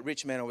 oh, that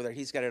rich man over there,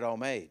 he's got it all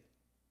made.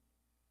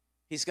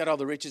 He's got all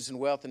the riches and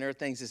wealth and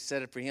everything's just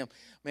set up for him.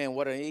 Man,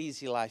 what an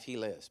easy life he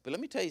lives. But let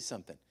me tell you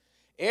something.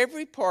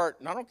 Every part,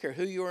 and I don't care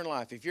who you are in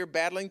life, if you're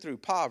battling through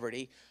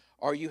poverty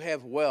or you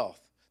have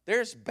wealth,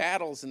 there's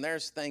battles and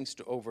there's things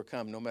to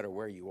overcome no matter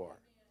where you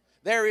are.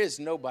 There is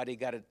nobody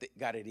got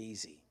it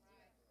easy.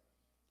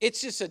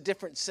 It's just a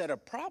different set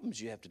of problems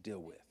you have to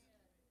deal with.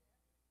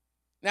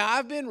 Now,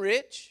 I've been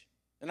rich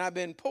and I've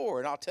been poor,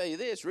 and I'll tell you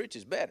this, rich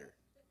is better.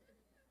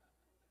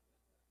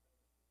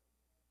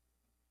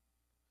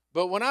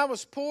 But when I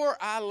was poor,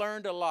 I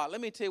learned a lot. Let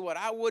me tell you what,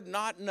 I would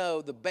not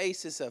know the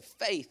basis of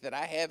faith that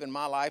I have in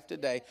my life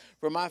today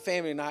for my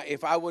family and I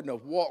if I wouldn't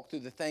have walked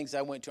through the things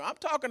I went through. I'm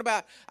talking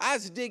about I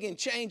was digging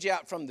change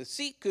out from the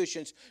seat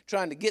cushions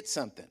trying to get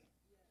something.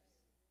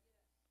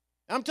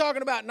 I'm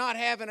talking about not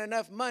having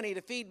enough money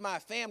to feed my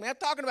family. I'm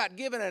talking about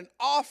giving an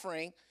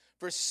offering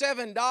for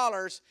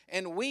 $7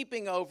 and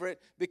weeping over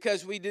it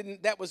because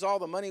that was all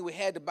the money we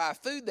had to buy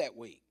food that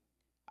week.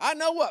 I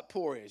know what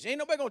poor is. Ain't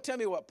nobody going to tell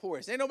me what poor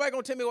is. Ain't nobody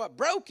going to tell me what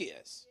broke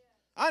is.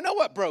 I know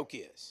what broke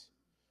is.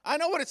 I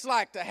know what it's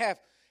like to have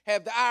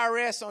the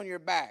IRS on your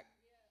back,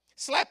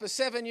 slap a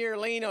 7-year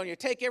lien on you,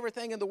 take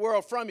everything in the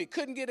world from you,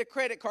 couldn't get a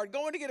credit card,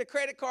 going to get a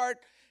credit card,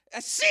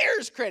 a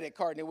Sears credit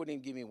card, and they wouldn't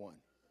even give me one.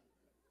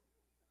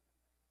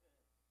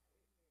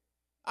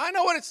 I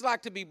know what it's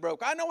like to be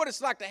broke. I know what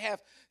it's like to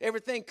have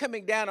everything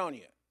coming down on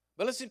you.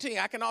 But listen to me,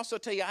 I can also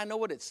tell you, I know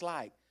what it's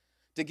like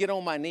to get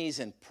on my knees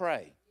and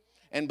pray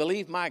and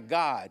believe my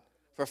God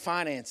for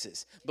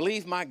finances,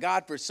 believe my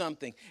God for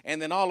something,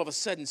 and then all of a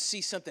sudden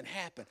see something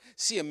happen,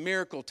 see a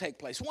miracle take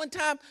place. One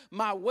time,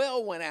 my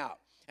well went out,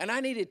 and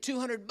I needed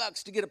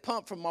 $200 to get a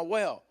pump from my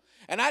well.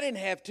 And I didn't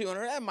have $200.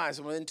 That might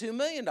as well have been $2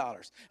 million.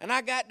 And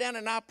I got down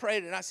and I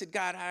prayed and I said,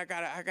 God, I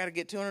got to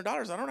get $200.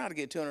 I don't know how to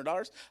get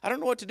 $200. I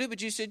don't know what to do,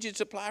 but you said you'd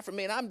supply for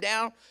me. And I'm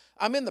down.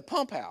 I'm in the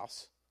pump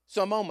house,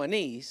 so I'm on my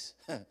knees.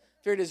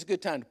 Figured it's a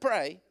good time to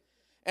pray.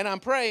 And I'm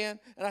praying,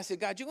 and I said,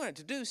 God, you wanted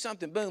to do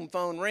something. Boom,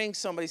 phone rings.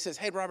 Somebody says,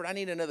 hey, Robert, I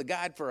need another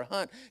guide for a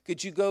hunt.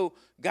 Could you go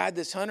guide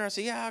this hunter? I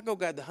said, yeah, I'll go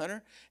guide the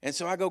hunter. And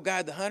so I go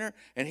guide the hunter,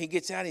 and he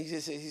gets out, and he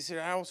said,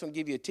 I also want to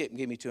give you a tip and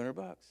give me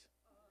 $200.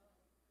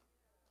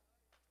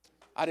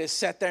 I just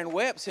sat there and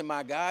wept, said,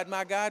 my God,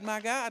 my God, my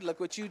God, look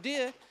what you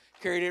did.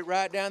 Carried it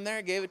right down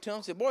there, gave it to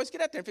him, said, boys,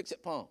 get out there and fix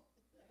that pump.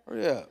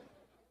 Hurry up.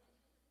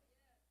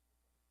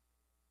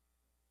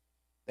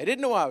 They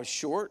didn't know I was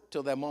short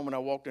till that moment I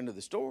walked into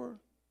the store.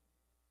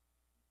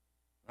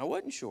 I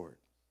wasn't short.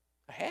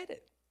 I had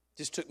it. It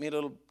just took me a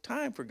little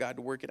time for God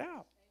to work it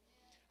out.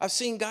 I've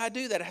seen God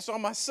do that. I saw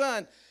my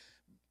son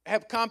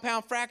have a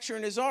compound fracture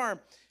in his arm.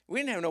 We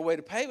didn't have no way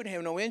to pay. We didn't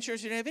have no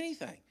insurance. We didn't have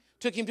anything.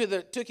 Took him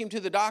to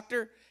the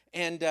doctor,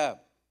 and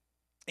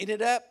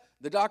ended up,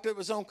 the doctor that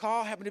was on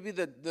call happened to be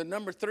the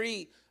number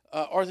 3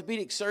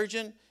 orthopedic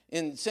surgeon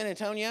in San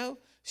Antonio,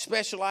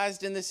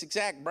 specialized in this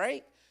exact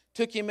break.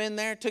 Took him in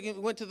there,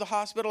 went to the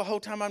hospital. The whole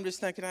time I'm just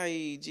thinking,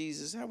 hey,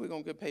 Jesus, how are we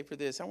going to pay for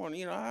this? How am I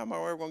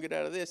going to get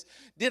out of this?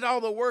 Did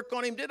all the work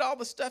on him, did all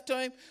the stuff to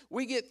him.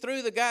 We get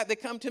through, the guy, they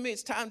come to me,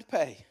 it's time to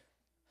pay.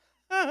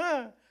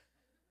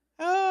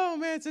 Oh,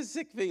 man, it's a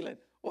sick feeling.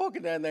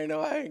 Walking down there, no,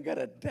 I ain't got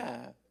a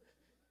dime.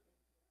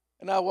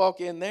 And I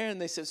walk in there,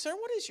 and they said, sir,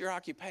 what is your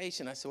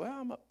occupation? I said,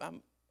 well,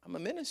 I'm a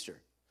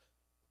minister.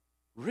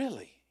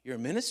 Really? You're a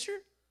minister?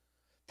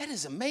 That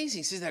is amazing.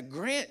 He says, that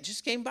grant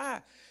just came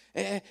by.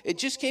 It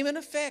just came in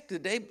effect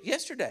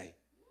yesterday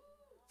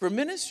for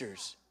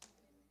ministers.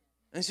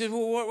 And I said,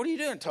 well, what are you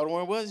doing? I told him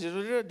where it was.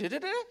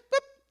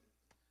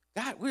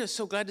 God, we're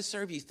so glad to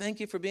serve you. Thank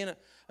you for being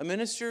a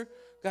minister.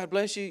 God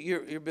bless you.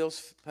 Your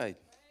bill's paid.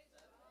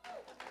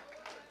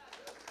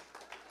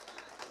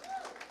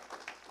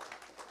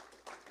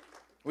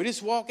 We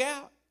just walk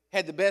out.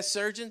 Had the best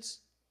surgeons.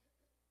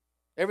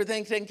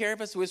 Everything taken care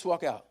of us. We just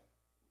walk out.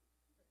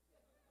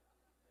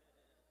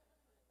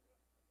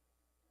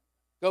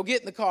 Go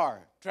get in the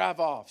car. Drive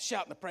off.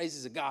 Shouting the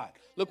praises of God.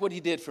 Look what he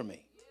did for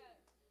me.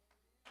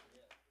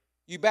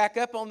 You back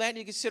up on that and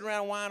you can sit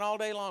around and whine all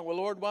day long. Well,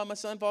 Lord, why my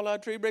son fall out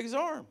of the tree and break his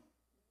arm?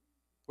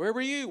 Where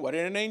were you? Why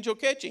didn't an angel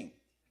catch him?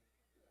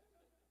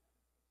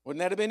 Wouldn't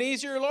that have been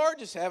easier, Lord?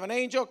 Just have an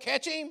angel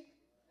catch him?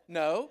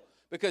 No,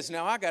 because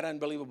now I got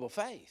unbelievable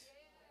faith.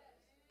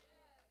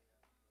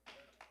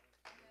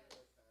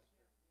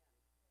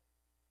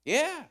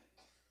 Yeah.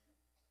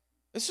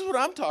 This is what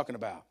I'm talking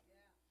about.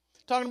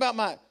 Talking about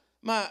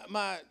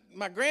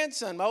my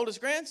grandson, my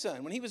oldest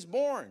grandson. When he was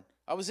born,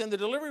 I was in the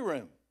delivery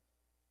room.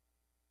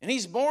 And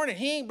he's born and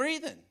he ain't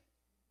breathing.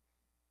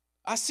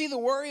 I see the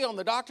worry on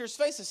the doctor's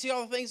face. I see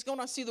all the things going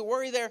on. I see the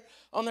worry there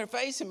on their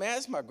face. And man,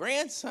 that's my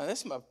grandson.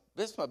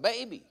 That's my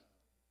baby.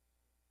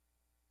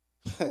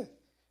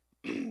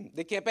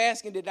 They kept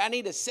asking, did I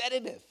need a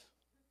sedative?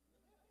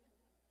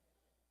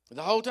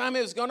 The whole time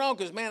it was going on,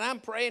 because, man, I'm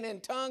praying in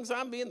tongues.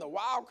 I'm being the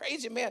wild,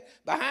 crazy man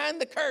behind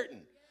the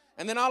curtain.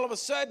 And then all of a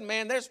sudden,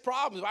 man, there's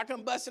problems. I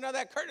come busting out of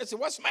that curtain and said,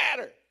 what's the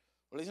matter?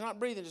 Well, he's not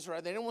breathing just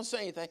right. They didn't want to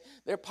say anything.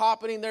 They're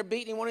popping him. They're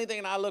beating him. Want anything?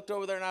 And I looked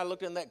over there, and I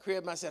looked in that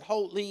crib, and I said,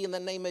 holy, in the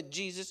name of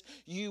Jesus,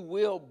 you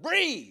will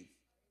breathe.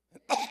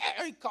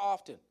 He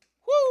coughed and,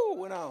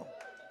 went on.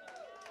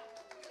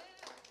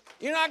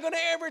 You're not going to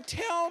ever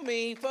tell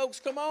me, folks,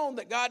 come on,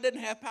 that God doesn't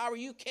have power.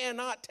 You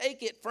cannot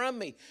take it from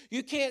me.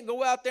 You can't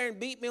go out there and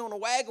beat me on a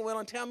wagon wheel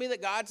and tell me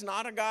that God's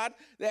not a God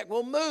that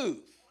will move.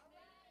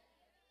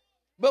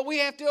 But we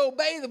have to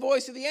obey the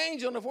voice of the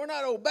angel. And if we're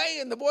not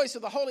obeying the voice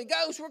of the Holy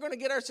Ghost, we're going to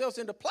get ourselves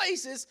into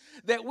places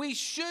that we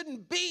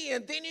shouldn't be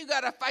in. Then you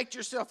got to fight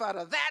yourself out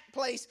of that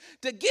place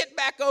to get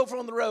back over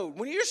on the road.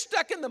 When you're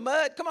stuck in the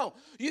mud, come on,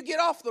 you get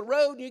off the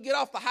road and you get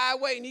off the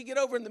highway and you get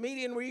over in the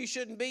median where you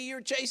shouldn't be.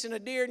 You're chasing a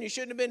deer and you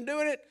shouldn't have been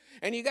doing it.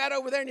 And you got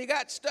over there and you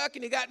got stuck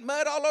and you got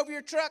mud all over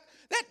your truck.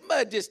 That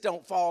mud just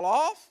don't fall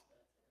off.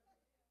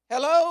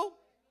 Hello?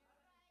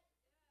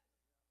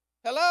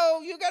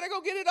 Hello? You got to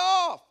go get it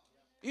off.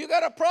 You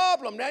got a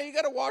problem. Now you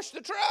got to wash the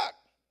truck.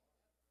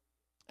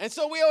 And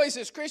so we always,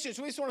 as Christians,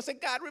 we just want to say,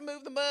 God,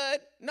 remove the mud.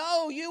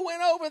 No, you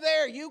went over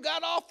there. You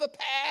got off the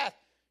path.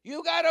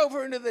 You got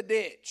over into the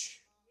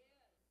ditch.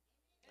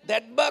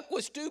 That buck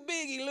was too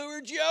big. He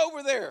lured you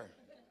over there.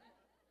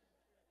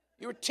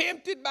 You were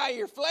tempted by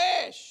your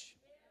flesh.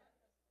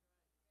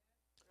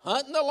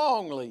 Hunting the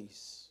long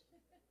lease.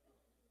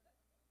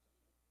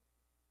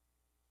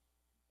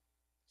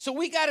 So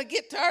we got to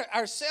get to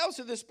ourselves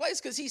to this place,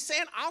 because he's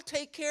saying, I'll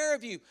take care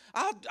of you.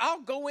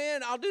 I'll go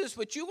in, I'll do this,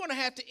 but you're going to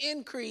have to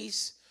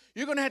increase.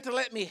 You're going to have to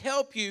let me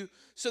help you,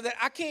 so that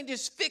I can't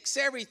just fix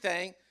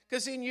everything,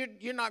 because then you're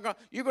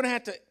going to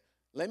have to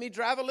let me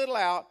drive a little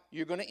out.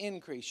 You're going to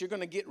increase. You're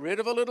going to get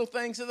rid of a little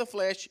things of the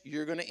flesh.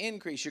 You're going to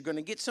increase. You're going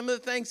to get some of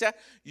the things out.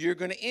 You're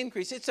going to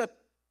increase. It's a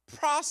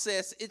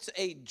process. It's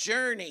a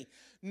journey.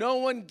 No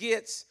one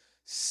gets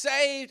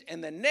saved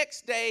and the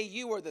next day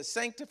you are the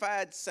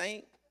sanctified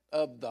saint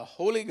of the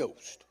Holy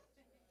Ghost.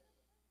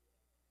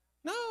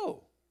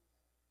 No.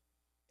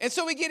 And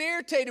so we get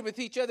irritated with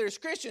each other as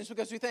Christians,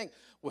 because we think,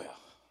 well,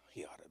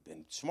 he ought to have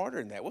been smarter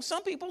than that. Well,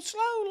 some people are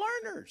slow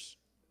learners.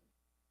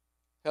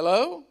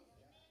 Hello?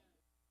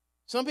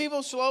 Some people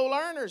are slow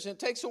learners, and it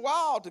takes a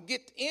while to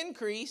get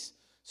increase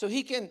so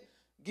he can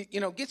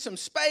get some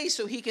space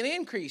so he can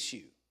increase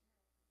you.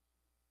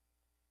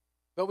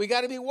 But we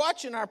got to be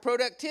watching our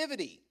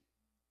productivity.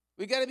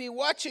 We got to be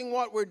watching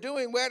what we're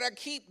doing, where to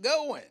keep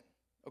going.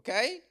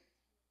 Okay?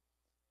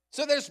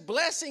 So there's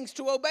blessings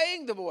to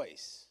obeying the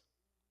voice.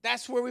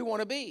 That's where we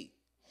want to be.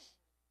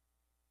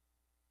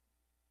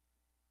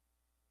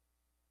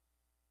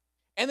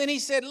 And then he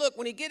said, look,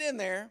 when you get in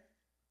there,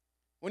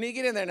 now,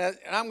 and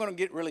I'm going to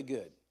get really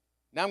good.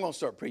 Now I'm going to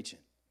start preaching.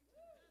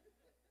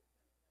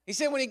 He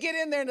said, when you get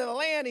in there into the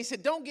land, he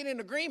said, don't get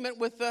in agreement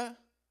with the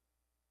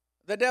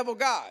the devil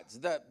gods.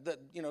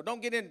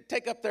 Don't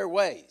take up their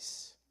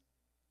ways.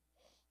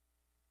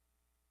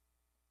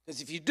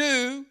 Because if you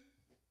do,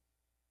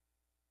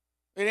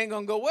 it ain't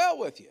going to go well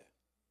with you.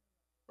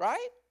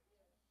 Right?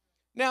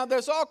 Now,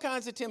 there's all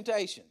kinds of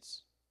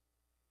temptations.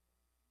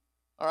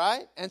 All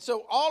right? And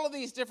so all of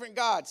these different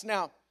gods.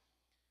 Now,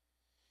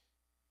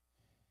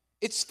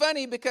 it's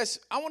funny because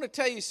I want to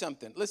tell you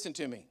something. Listen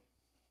to me.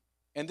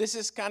 And this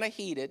is kind of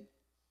heated.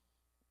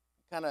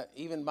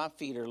 Even my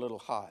feet are a little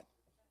hot.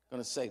 I'm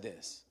going to say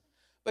this.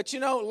 But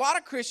a lot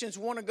of Christians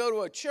want to go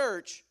to a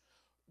church,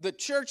 the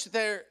church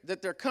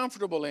that they're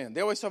comfortable in.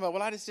 They always talk about,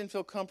 well, I just didn't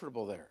feel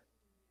comfortable there.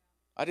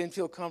 I didn't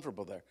feel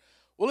comfortable there.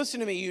 Well,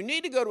 listen to me. You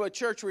need to go to a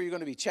church where you're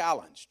going to be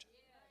challenged.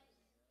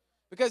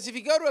 Because if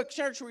you go to a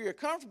church where you're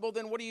comfortable,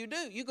 then what do?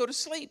 You go to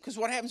sleep. Because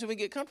what happens when we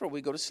get comfortable?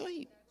 We go to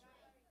sleep.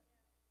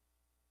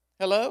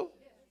 Hello?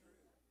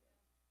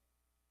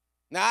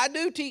 Now, I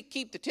do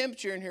keep the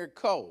temperature in here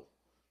cold.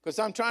 Because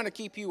I'm trying to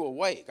keep you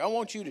awake. I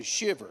want you to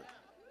shiver.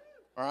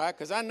 All right?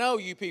 Because I know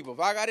you people. If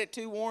I got it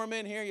too warm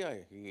in here, yeah.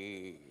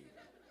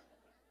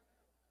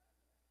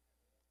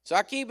 So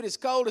I keep it as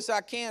cold as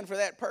I can for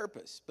that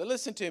purpose. But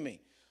listen to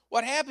me.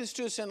 What happens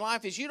to us in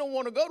life is you don't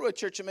want to go to a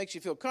church that makes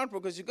you feel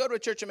comfortable, because if you go to a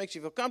church that makes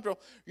you feel comfortable,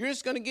 you're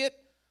just going to get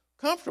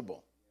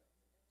comfortable.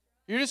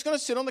 You're just going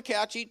to sit on the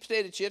couch, eat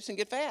potato chips, and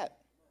get fat.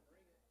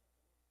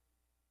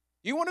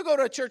 You want to go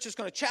to a church that's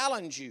going to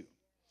challenge you.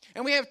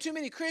 And we have too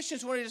many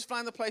Christians who want to just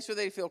find the place where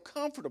they feel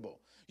comfortable.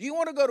 You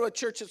want to go to a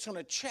church that's going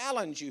to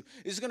challenge you,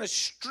 is going to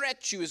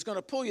stretch you, is going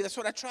to pull you. That's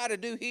what I try to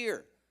do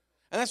here.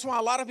 And that's why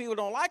a lot of people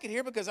don't like it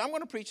here, because I'm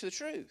going to preach the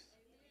truth.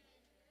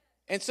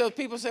 And so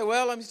people say,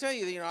 well, let me tell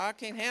you, I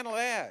can't handle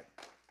that.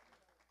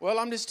 Well,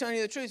 I'm just telling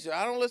you the truth.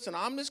 I don't listen.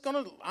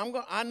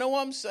 I know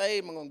I'm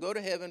saved. I'm going to go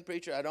to heaven,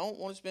 preacher. I don't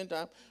want to spend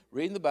time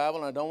reading the Bible,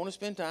 and I don't want to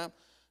spend time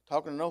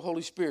talking to no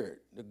Holy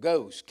Spirit. The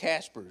ghost,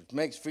 Casper,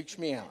 freaks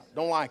me out.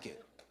 Don't like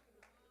it.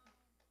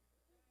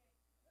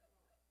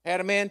 Had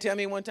a man tell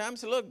me one time,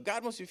 said, look,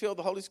 God wants you to feel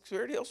the Holy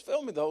Spirit. He'll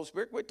fill me with the Holy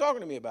Spirit. Quit talking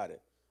to me about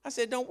it. I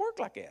said, don't work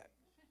like that.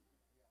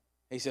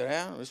 He said,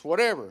 it's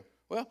whatever.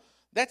 Well,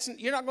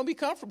 you're not going to be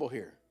comfortable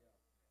here.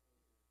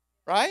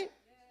 Right?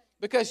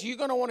 Because you're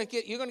going to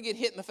get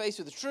hit in the face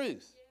with the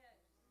truth.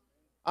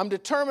 I'm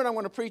determined I'm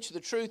going to preach the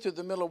truth through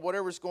the middle of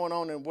whatever's going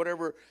on and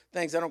whatever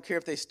things. I don't care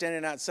if they're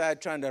standing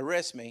outside trying to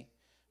arrest me.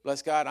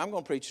 Bless God, I'm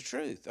going to preach the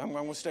truth. I'm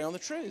going to stay on the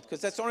truth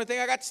because that's the only thing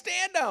I got to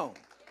stand on.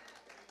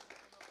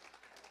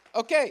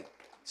 Okay,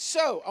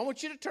 so I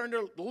want you to turn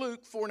to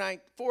Luke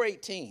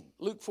 4:18.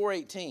 Luke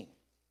 4:18.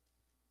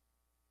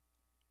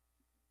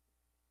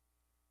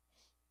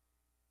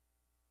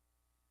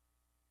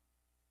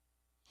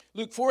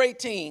 Luke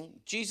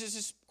 4:18, Jesus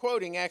is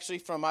quoting actually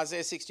from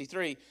Isaiah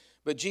 63,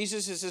 but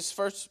Jesus is his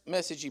first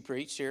message he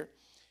preached here.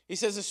 He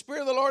says, the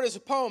Spirit of the Lord is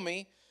upon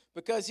me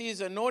because he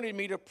has anointed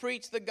me to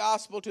preach the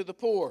gospel to the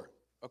poor.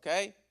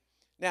 Okay?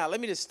 Now,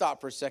 let me just stop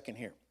for a second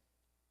here.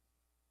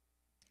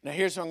 Now,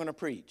 here's what I'm going to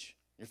preach.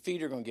 Your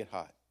feet are going to get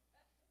hot.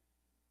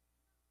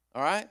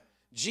 All right?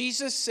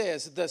 Jesus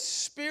says, the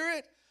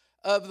Spirit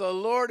of the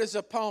Lord is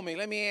upon me.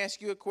 Let me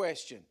ask you a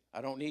question.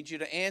 I don't need you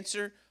to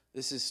answer.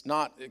 This is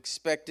not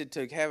expected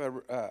to have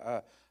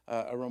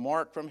a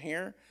remark from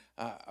here,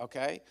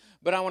 okay?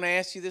 But I want to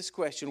ask you this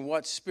question.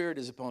 What spirit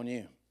is upon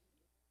you?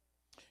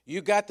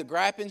 You got the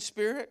griping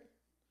spirit?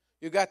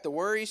 You got the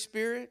worry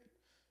spirit?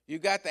 You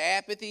got the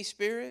apathy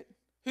spirit?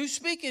 Who's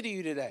speaking to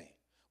you today?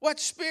 What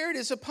spirit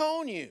is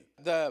upon you?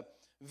 The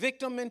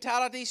victim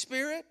mentality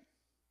spirit?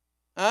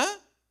 Huh?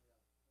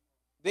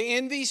 The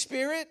envy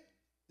spirit?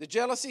 The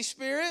jealousy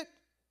spirit?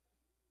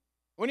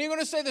 When you're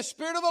going to say, the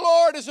Spirit of the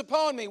Lord is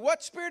upon me,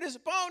 what spirit is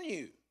upon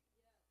you?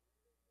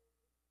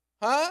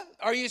 Huh?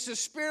 Is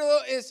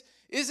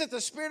it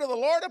the Spirit of the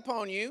Lord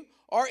upon you?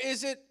 Or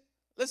is it,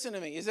 listen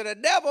to me, is it a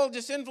devil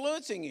just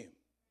influencing you?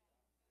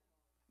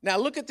 Now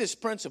look at this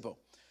principle.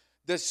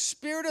 The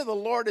Spirit of the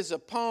Lord is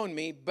upon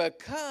me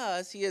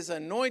because he has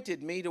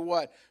anointed me to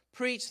what?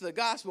 Preach the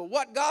gospel.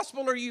 What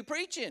gospel are you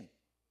preaching?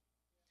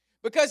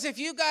 Because if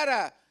you got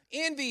a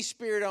envy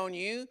spirit on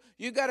you,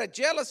 you got a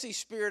jealousy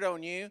spirit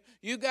on you,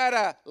 you got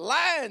a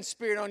lying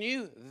spirit on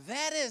you,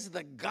 that is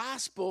the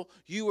gospel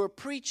you are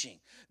preaching.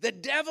 The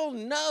devil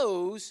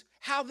knows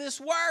how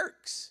this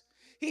works.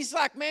 He's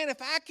like, man,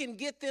 if I can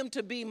get them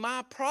to be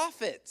my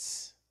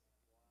prophets,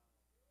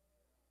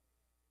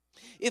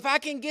 if I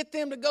can get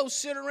them to go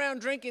sit around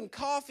drinking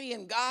coffee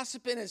and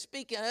gossiping and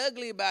speaking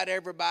ugly about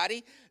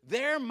everybody,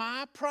 they're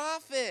my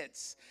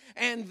prophets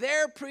and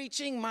they're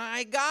preaching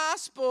my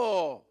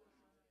gospel.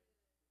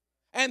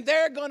 And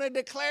they're going to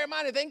declare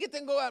mine. If they can get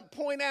them to go out and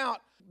point out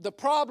the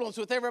problems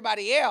with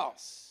everybody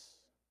else,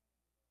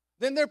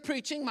 then they're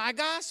preaching my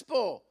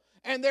gospel.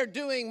 And they're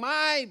doing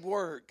my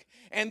work.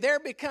 And they're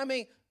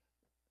becoming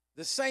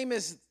the same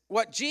as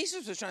what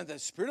Jesus was trying to do. The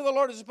Spirit of the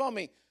Lord is upon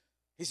me.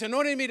 He's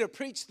anointed me to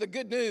preach the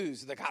good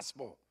news, the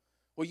gospel.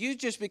 Well, you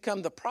just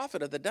become the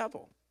prophet of the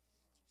devil.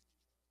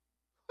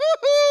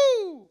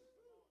 Woo-hoo!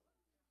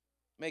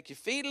 Make your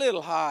feet a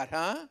little hot,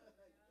 huh?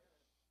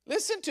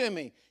 Listen to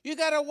me. You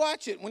got to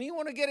watch it. When you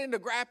want to get into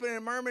griping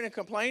and murmuring and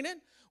complaining,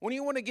 when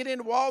you want to get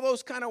into all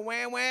those kind of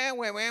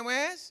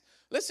wham-whams,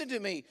 listen to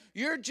me.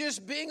 You're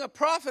just being a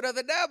prophet of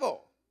the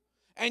devil.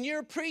 And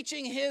you're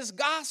preaching his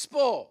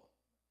gospel.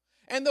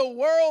 And the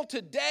world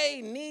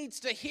today needs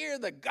to hear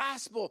the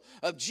gospel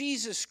of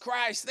Jesus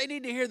Christ. They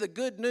need to hear the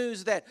good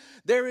news that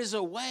there is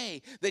a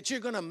way, that you're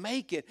going to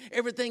make it.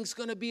 Everything's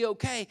going to be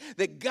okay,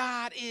 that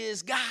God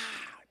is God.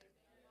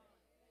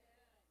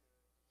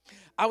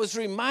 I was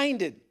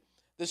reminded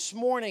this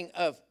morning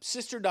of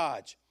Sister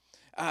Dodge.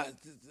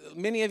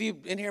 Many of you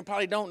in here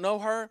probably don't know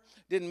her,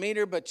 didn't meet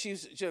her, but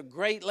she's a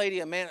great lady,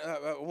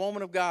 a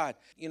woman of God.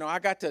 You know, I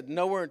got to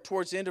know her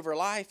towards the end of her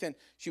life, and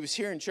she was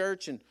here in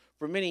church and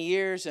for many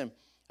years, and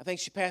I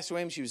think she passed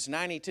away when she was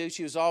 92.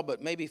 She was all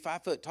but maybe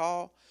 5 foot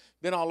tall,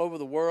 been all over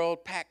the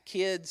world, packed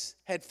kids,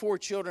 had 4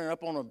 children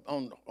up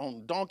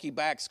on donkey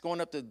backs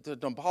going up to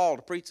Nepal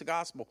to preach the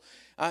gospel.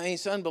 I mean,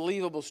 it's an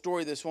unbelievable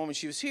story, this woman.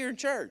 She was here in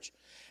church.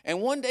 And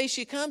one day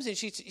she comes and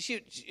she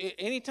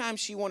anytime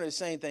she wanted to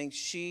say anything,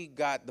 she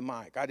got the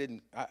mic.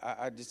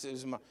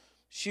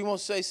 She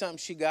wants to say something,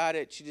 she got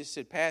it. She just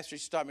said, Pastor,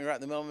 she stopped me right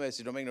in the middle of the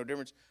message. Don't make no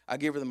difference. I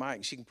give her the mic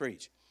and she can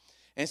preach.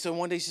 And so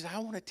one day she said, I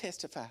want to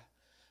testify.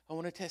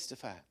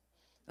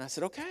 And I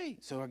said, okay.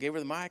 So I gave her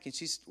the mic, and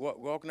she's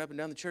walking up and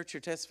down the church here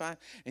testifying,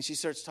 and she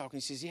starts talking.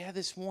 She says, yeah,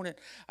 this morning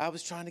I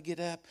was trying to get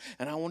up,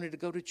 and I wanted to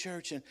go to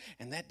church, and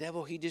that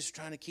devil, he just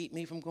trying to keep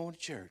me from going to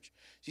church.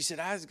 She said,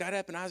 I got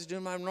up, and I was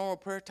doing my normal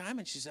prayer time,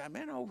 and she said,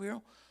 man, over here,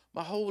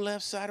 my whole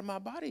left side of my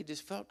body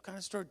just kind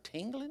of started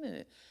tingling, and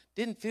it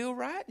didn't feel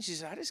right. And she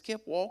said, I just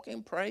kept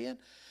walking, praying,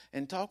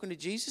 and talking to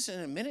Jesus. And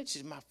in a minute, she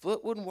said, my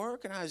foot wouldn't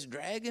work, and I was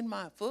dragging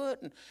my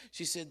foot. And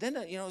she said, then,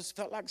 it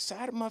felt like the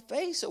side of my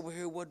face over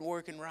here wasn't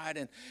working right.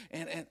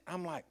 And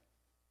I'm like,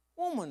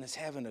 woman is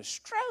having a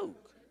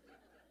stroke.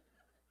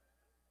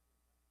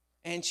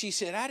 And she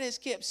said, I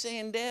just kept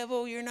saying,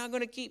 devil, you're not going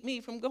to keep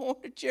me from going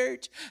to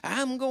church.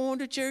 I'm going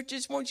to church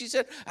this morning. She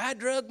said, I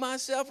drugged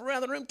myself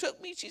around the room.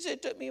 She said,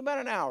 it took me about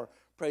an hour.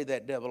 Pray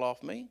that devil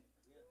off me.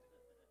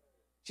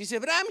 She said,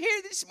 but I'm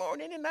here this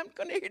morning, and I'm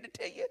going to here to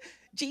tell you,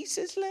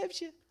 Jesus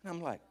loves you. And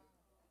I'm like,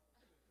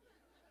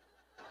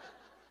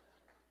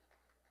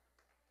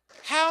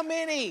 how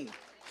many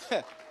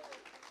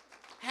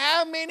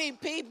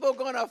people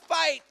going to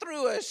fight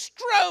through a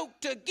stroke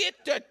to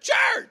get to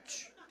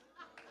church?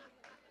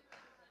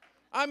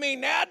 I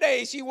mean,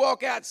 nowadays you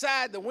walk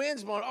outside, the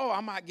wind's blowing. Oh, I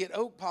might get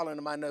oak pollen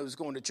in my nose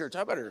going to church.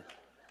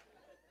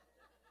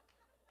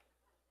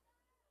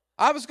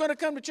 I was going to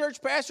come to church,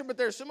 Pastor, but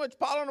there's so much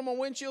pollen on my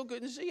windshield,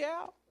 couldn't see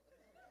out.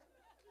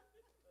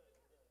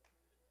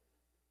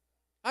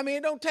 I mean,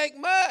 it don't take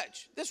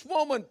much. This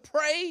woman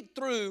prayed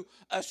through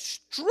a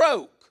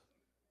stroke.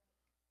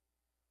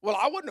 Well,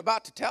 I wasn't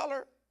about to tell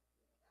her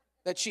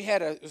that she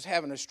was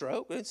having a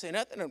stroke. I didn't say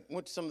nothing. I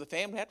went to some of the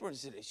family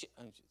afterwards and said,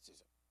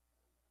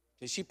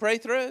 did she pray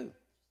through?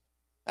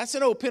 That's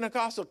an old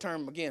Pentecostal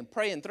term again,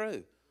 praying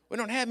through. We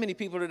don't have many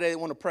people today that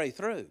want to pray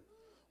through.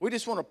 We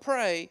just want to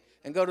pray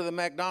and go to the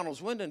McDonald's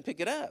window and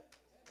pick it up.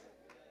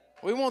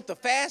 We want the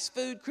fast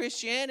food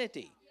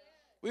Christianity.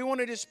 We want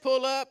to just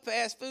pull up,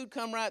 fast food,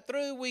 come right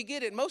through. We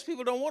get it. Most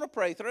people don't want to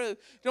pray through. You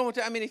don't want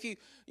to, I mean, if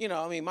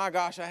my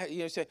gosh, I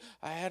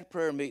had a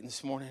prayer meeting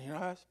this morning.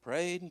 I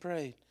prayed and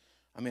prayed.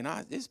 I mean,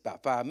 it's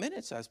about 5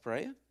 minutes I was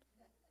praying.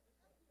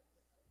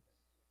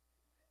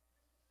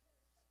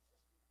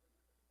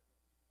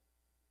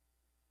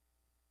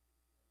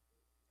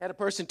 Had a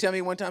person tell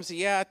me one time, say,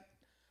 yeah,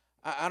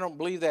 I don't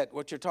believe that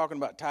what you're talking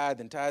about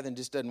tithing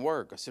just doesn't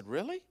work. I said,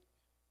 really?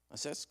 I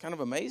said, that's kind of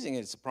amazing.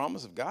 It's a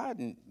promise of God.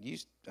 And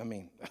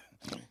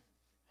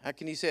how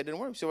can you say it didn't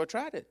work? So I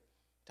tried it.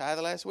 Tithe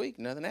last week,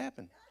 nothing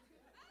happened.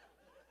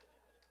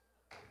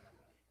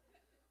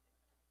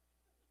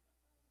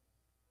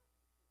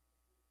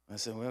 I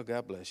said, well,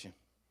 God bless you.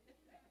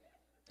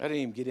 I didn't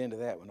even get into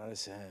that one. I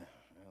just said, I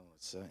don't know what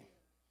to say.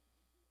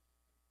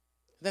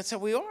 That's how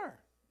we are.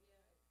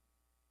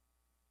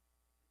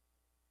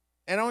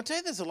 And I want to tell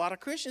you, there's a lot of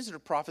Christians that are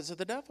prophets of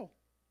the devil.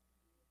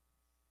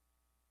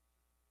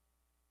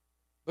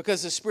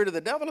 Because the spirit of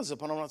the devil is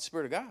upon them, not the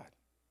spirit of God.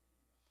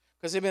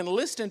 Because they've been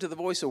listening to the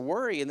voice of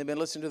worry and they've been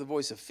listening to the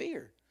voice of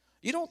fear.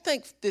 You don't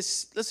think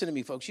listen to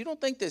me, folks, you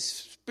don't think this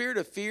spirit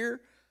of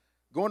fear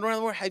going around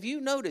the world, have you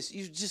noticed?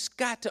 You've just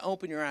got to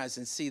open your eyes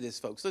and see this,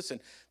 folks. Listen,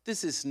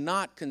 this is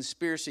not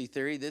conspiracy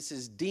theory. This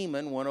is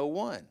Demon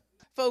 101.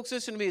 Folks,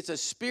 listen to me. It's a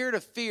spirit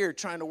of fear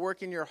trying to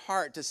work in your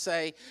heart to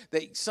say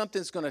that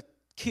something's going to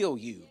kill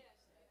you.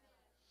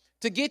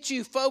 To get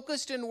you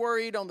focused and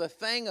worried on the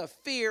thing of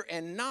fear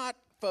and not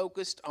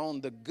focused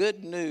on the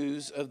good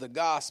news of the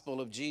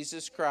gospel of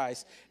Jesus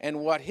Christ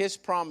and what his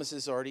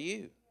promises are to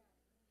you.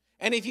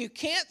 And if you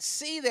can't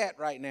see that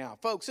right now,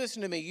 folks,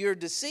 listen to me, you're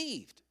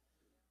deceived.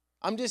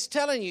 I'm just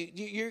telling you,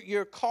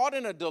 you're caught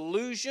in a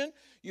delusion.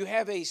 You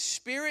have a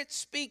spirit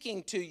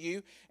speaking to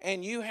you,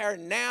 and you are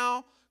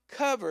now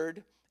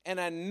covered and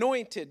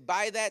anointed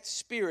by that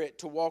spirit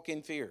to walk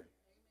in fear.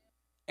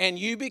 And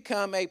you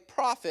become a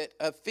prophet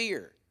of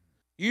fear.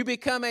 You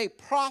become a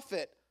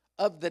prophet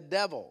of the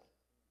devil.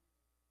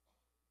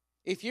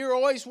 If you're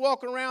always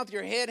walking around with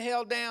your head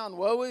held down,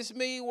 woe is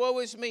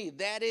me,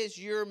 that is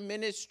your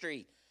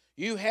ministry.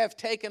 You have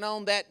taken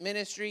on that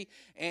ministry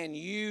and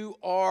you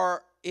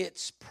are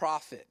its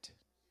prophet.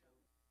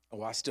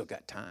 Oh, I still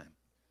got time.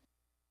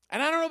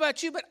 And I don't know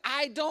about you, but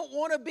I don't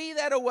want to be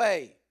that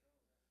way.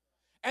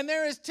 And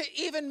there is,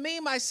 even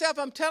me, myself,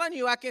 I'm telling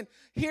you, I can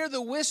hear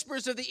the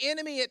whispers of the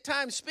enemy at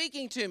times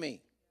speaking to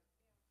me.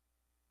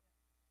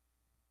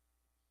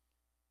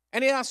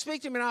 And then I'll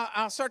speak to him and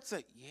I'll start to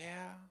say,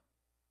 yeah.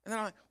 And then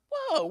I'm like,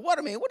 whoa, what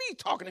are you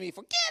talking to me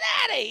for? Get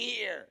out of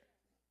here.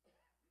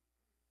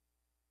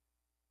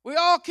 We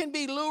all can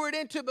be lured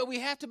into it, but we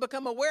have to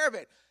become aware of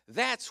it.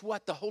 That's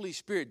what the Holy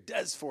Spirit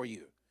does for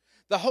you.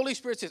 The Holy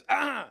Spirit says,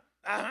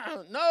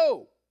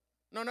 no.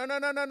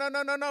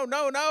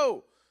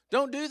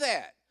 Don't do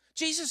that.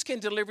 Jesus can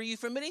deliver you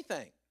from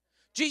anything.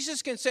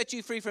 Jesus can set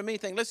you free from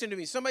anything. Listen to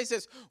me. Somebody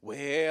says,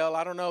 well,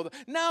 I don't know.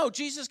 No,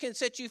 Jesus can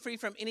set you free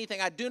from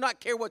anything. I do not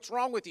care what's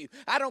wrong with you.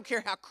 I don't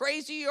care how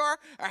crazy you are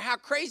or how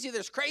crazy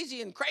there's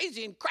crazy and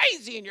crazy and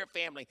crazy in your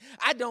family.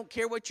 I don't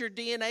care what your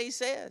DNA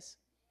says.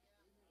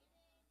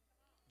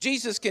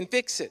 Jesus can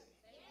fix it.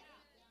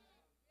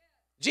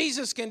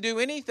 Jesus can do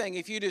anything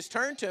if you just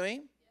turn to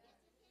him.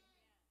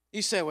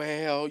 You say,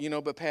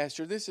 well, but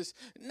Pastor, this is...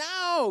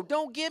 No,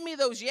 don't give me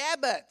those yeah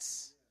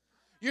buts.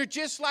 You're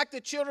just like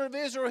the children of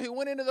Israel who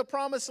went into the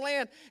promised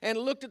land and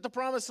looked at the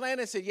promised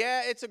land and said,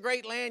 yeah, it's a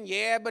great land.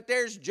 Yeah, but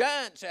there's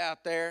giants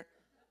out there.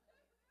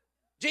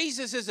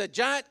 Jesus is a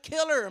giant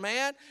killer,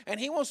 man, and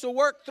he wants to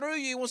work through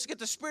you. He wants to get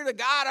the Spirit of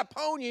God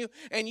upon you,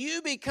 and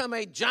you become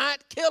a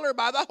giant killer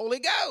by the Holy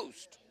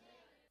Ghost.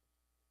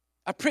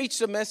 I preached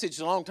a message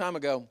a long time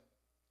ago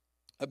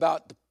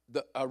about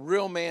a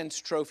real man's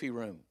trophy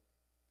room.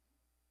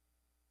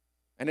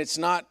 And it's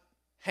not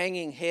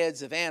hanging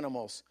heads of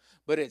animals,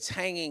 but it's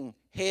hanging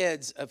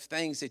heads of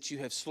things that you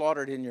have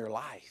slaughtered in your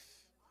life.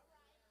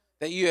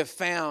 That you have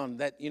found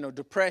that,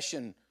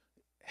 depression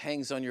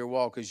hangs on your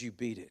wall because you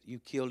beat it. You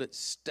killed it,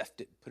 stuffed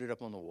it, put it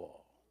up on the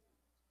wall.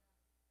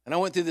 And I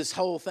went through this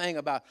whole thing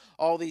about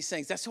all these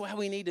things. That's how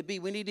we need to be.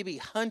 We need to be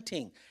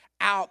hunting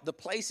out the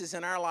places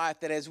in our life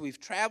that as we've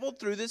traveled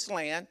through this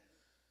land,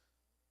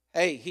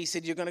 hey, he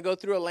said, you're going to go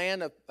through a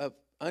land of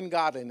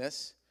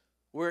ungodliness.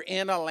 We're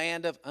in a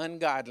land of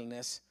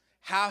ungodliness.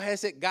 How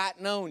has it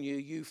gotten on you?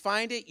 You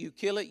find it, you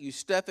kill it, you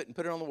stuff it, and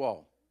put it on the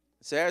wall.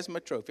 So there's my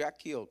trophy. I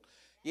killed.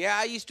 Yeah,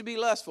 I used to be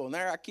lustful, and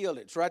there I killed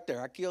it. It's right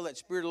there. I killed that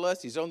spirit of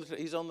lust. He's on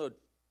the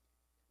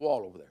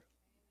wall over there.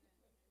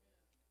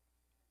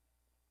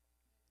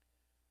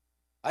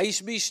 I used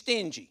to be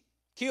stingy.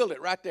 Killed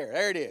it right there.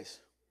 There it is.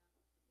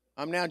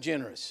 I'm now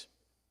generous.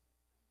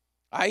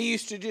 I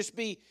used to just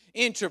be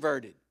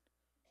introverted.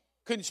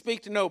 Couldn't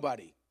speak to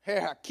nobody. Hey,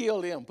 I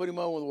killed him. Put him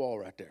on the wall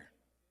right there.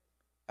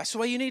 That's the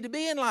way you need to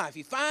be in life.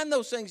 You find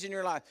those things in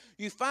your life.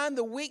 You find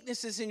the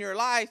weaknesses in your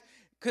life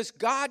because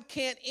God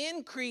can't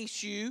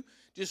increase you.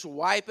 Just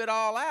wipe it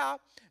all out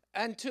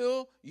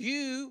until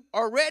you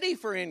are ready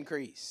for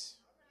increase.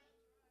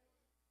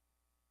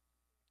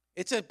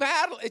 It's a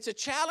battle. It's a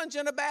challenge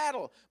and a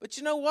battle. But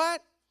you know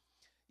what?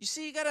 You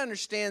see, you got to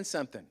understand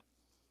something.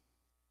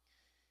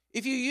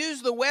 If you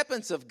use the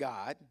weapons of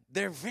God,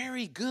 they're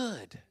very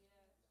good.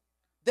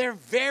 They're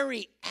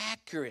very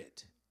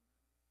accurate.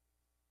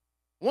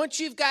 Once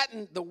you've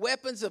gotten the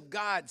weapons of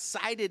God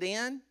sighted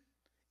in,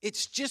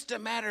 it's just a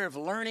matter of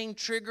learning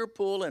trigger,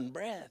 pull, and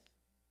breath.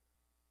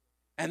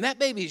 And that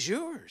baby's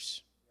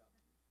yours.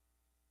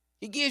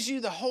 He gives you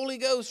the Holy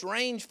Ghost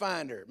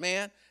rangefinder,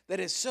 man, that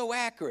is so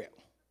accurate.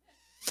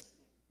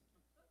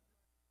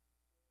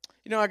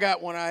 I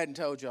got one I hadn't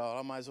told y'all.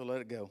 I might as well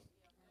let it go.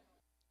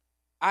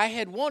 I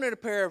had wanted a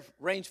pair of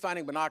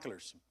range-finding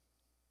binoculars.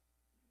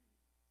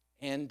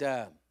 And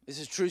this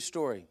is a true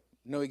story,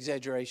 no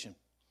exaggeration.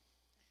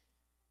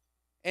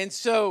 And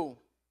so,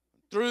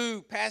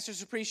 through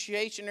pastor's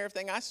appreciation and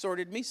everything, I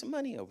sorted me some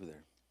money over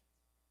there.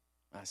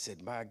 I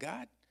said, by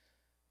God,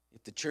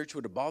 if the church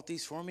would have bought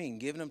these for me and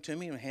given them to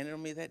me and handed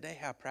them to me that day,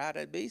 how proud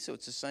I'd be. So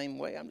it's the same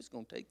way. I'm just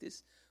going to take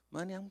this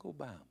money, I'm going to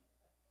buy them.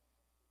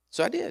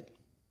 So I did.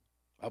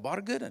 I bought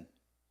a good one.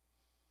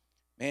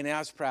 Man, I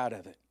was proud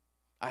of it.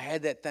 I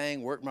had that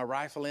thing, worked my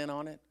rifle in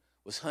on it,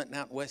 was hunting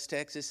out in West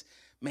Texas.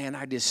 Man,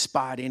 I just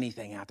spot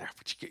anything out there.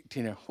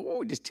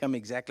 Just tell me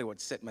exactly what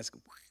to set my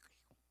scope.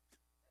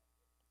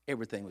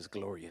 Everything was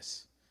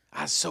glorious.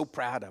 I was so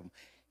proud of them.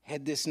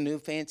 Had this new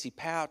fancy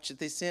pouch that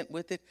they sent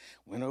with it.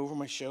 Went over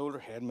my shoulder,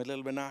 had my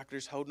little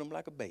binoculars, holding them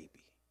like a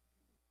baby.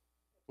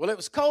 Well, it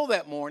was cold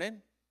that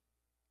morning,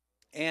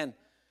 and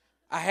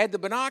I had the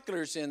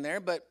binoculars in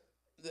there, but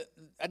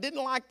I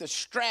didn't like the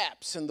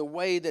straps and the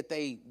way that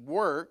they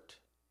worked.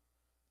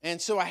 And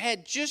so I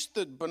had just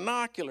the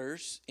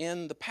binoculars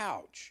in the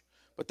pouch.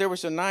 But there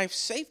was a knife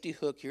safety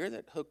hook here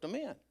that hooked them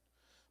in.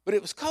 But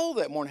it was cold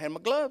that morning. I had my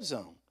gloves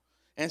on.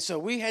 And so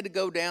we had to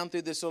go down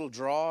through this little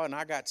draw, and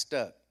I got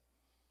stuck.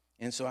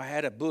 And so I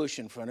had a bush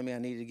in front of me. I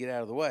needed to get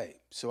out of the way.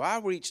 So I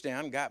reached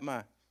down and got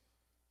my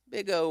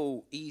big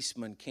old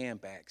Eastman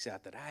camp axe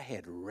out that I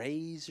had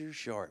razor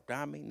sharp.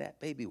 I mean, that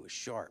baby was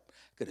sharp.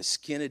 Could have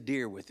skinned a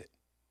deer with it.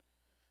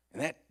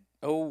 And that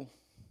old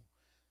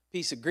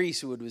piece of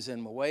greasewood was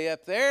in my way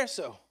up there,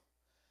 so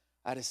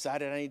I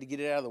decided I need to get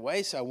it out of the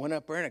way. So I went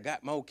up there and I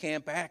got my old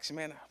camp axe, and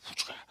man, I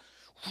kicked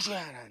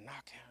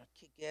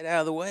that out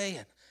of the way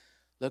and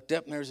looked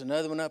up, and there's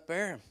another one up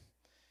there.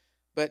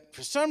 But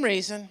for some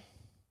reason,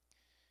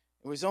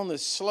 it was on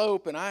this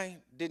slope, and I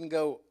didn't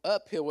go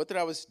uphill with it.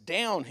 I was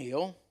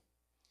downhill.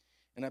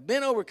 And I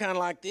bent over kind of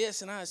like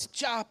this, and I was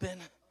chopping.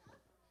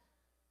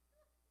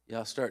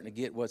 Y'all starting to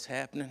get what's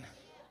happening?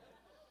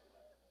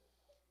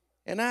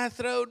 And I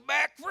throwed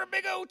back for a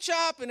big old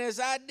chop, and as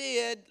I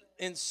did,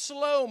 in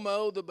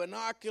slow-mo, the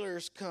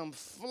binoculars come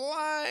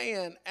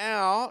flying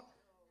out.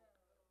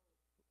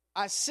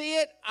 I see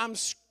it. I'm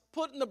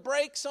putting the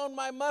brakes on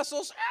my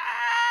muscles.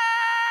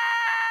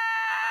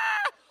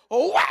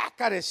 Oh, whack!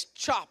 I just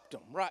chopped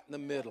them right in the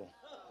middle.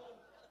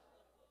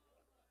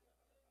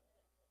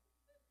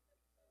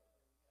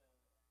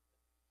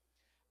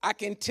 I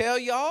can tell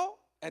y'all,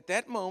 at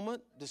that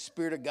moment, the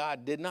Spirit of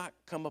God did not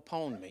come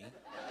upon me.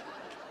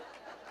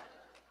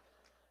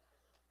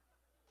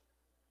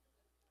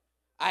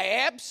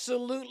 I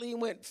absolutely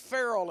went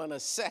feral in a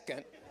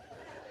second.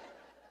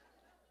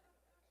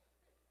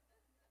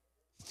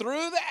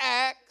 Threw the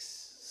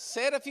axe,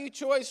 said a few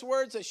choice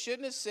words I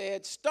shouldn't have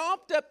said,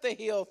 stomped up the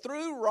hill,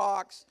 threw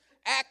rocks,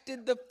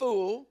 acted the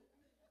fool.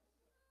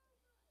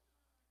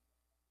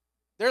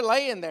 They're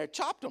laying there,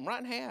 chopped them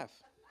right in half.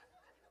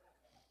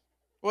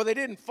 Well, they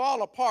didn't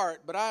fall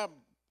apart, but I'm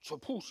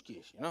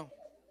chapuskis, you know.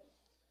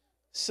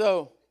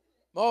 So,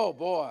 oh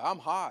boy, I'm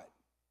hot.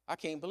 I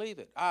can't believe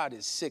it. I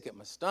was sick at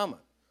my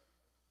stomach.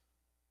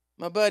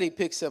 My buddy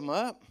picks him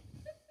up.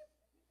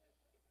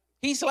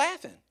 He's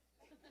laughing.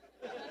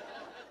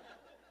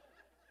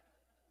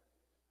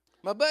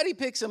 My buddy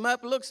picks him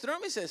up, looks through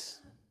him, he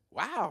says,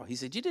 wow. He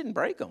said, you didn't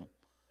break them.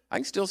 I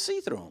can still see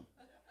through them.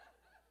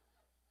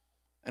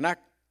 And I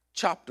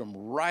chopped them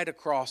right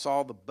across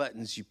all the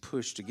buttons you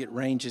push to get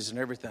ranges and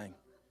everything.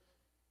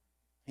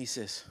 He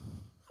says,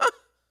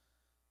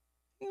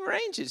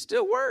 ranges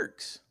still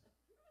works.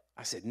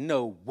 I said,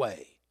 no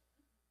way.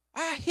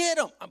 I hit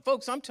them.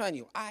 Folks, I'm telling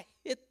you, I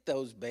hit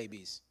those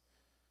babies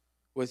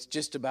with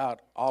just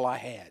about all I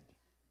had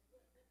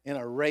in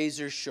a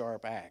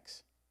razor-sharp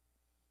axe.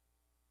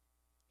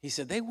 He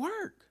said, they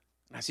work.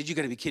 And I said, you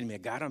got to be kidding me. A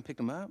guy done picked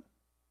them up?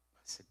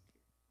 I said,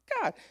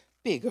 God,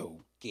 big old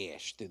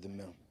gash through the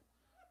middle.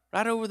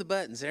 Right over the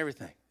buttons,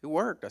 everything. It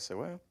worked. I said,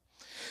 well.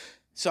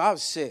 So I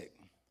was sick.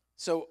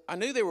 So I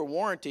knew they were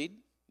warranted,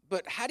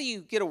 but how do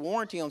you get a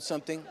warranty on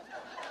something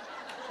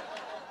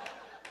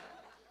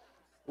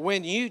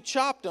when you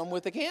chopped them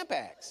with a camp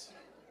axe?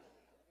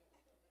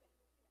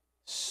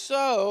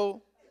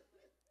 So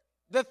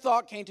the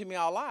thought came to me,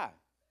 I'll lie.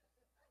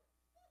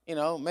 You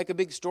know, make a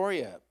big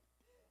story up.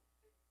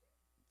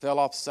 Fell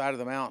off the side of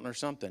the mountain or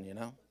something, you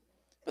know.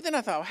 But then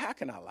I thought, well, how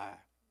can I lie?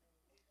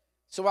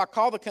 So I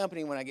called the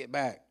company when I get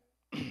back.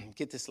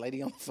 Get this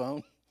lady on the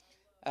phone.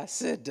 I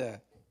said,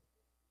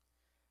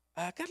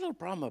 I got a little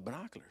problem with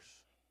binoculars.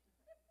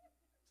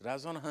 I said, I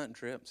was on a hunting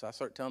trip, so I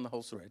start telling the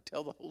whole story. I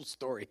tell the whole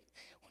story.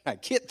 When I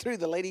get through,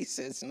 the lady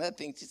says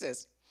nothing. She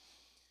says,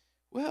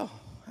 well,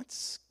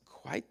 that's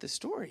quite the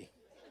story.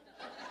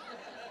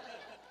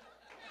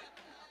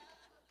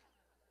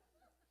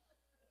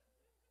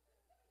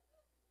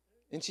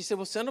 And she said,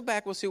 well, send them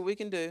back. We'll see what we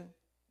can do.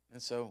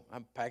 And so I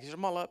packaged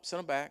them all up, sent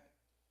them back.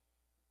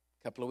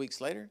 A couple of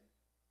weeks later,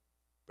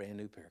 brand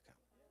new pair come.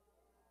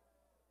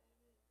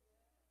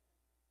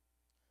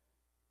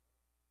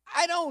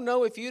 I don't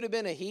know if you'd have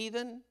been a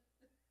heathen,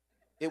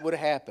 it would have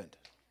happened.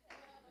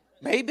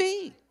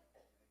 Maybe.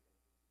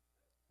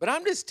 But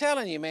I'm just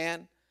telling you,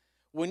 man,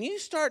 when you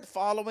start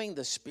following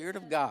the Spirit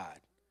of God,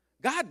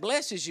 God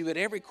blesses you at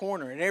every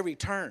corner, at every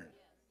turn.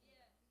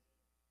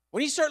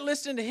 When you start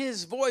listening to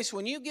His voice,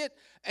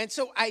 and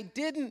so I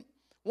didn't,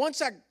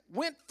 once I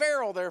went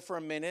feral there for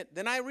a minute,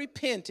 then I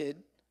repented,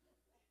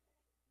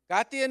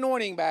 got the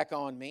anointing back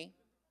on me,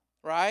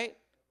 right?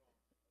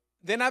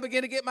 Then I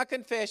began to get my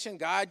confession.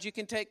 God, you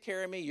can take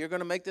care of me. You're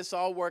going to make this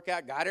all work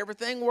out. Got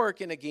everything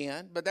working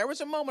again. But there was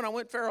a moment I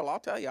went feral. I'll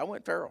tell you, I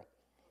went feral.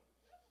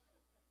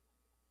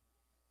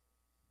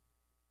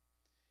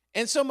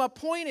 And so my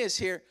point is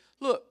here,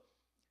 look,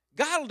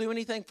 God will do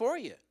anything for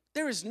you.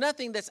 There is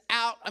nothing that's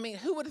out. I mean,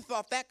 who would have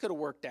thought that could have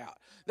worked out?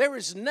 There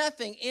is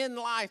nothing in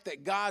life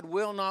that God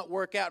will not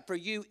work out for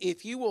you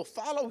if you will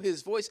follow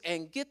His voice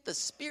and get the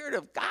Spirit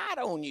of God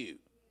on you.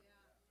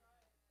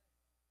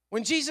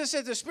 When Jesus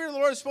said, the Spirit of the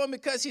Lord is upon me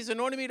because He's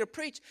anointed me to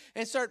preach,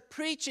 and start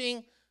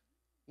preaching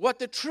what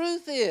the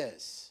truth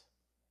is.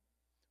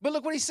 But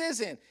look what He says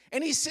then.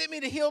 And He sent me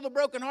to heal the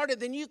brokenhearted.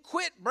 Then you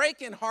quit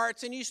breaking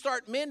hearts and you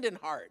start mending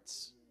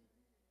hearts.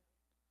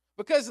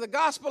 Because the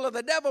gospel of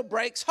the devil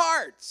breaks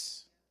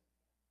hearts.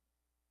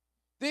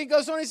 Then He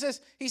goes on, He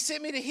says, He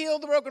sent me to heal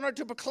the brokenhearted,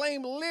 to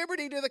proclaim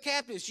liberty to the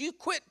captives. You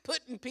quit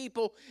putting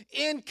people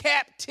in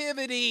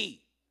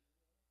captivity.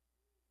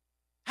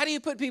 How do you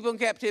put people in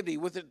captivity?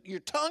 With your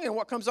tongue and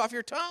what comes off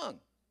your tongue.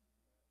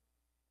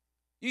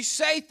 You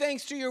say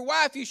things to your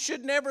wife you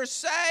should never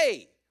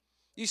say.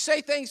 You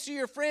say things to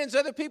your friends,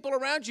 other people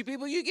around you,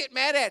 people you get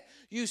mad at.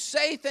 You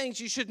say things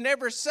you should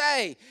never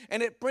say,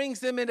 and it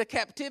brings them into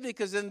captivity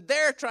because then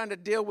they're trying to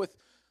deal with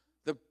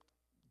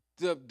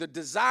the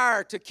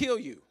desire to kill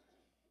you.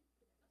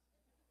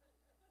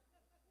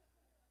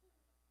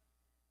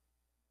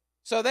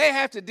 So they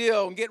have to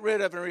deal and get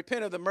rid of and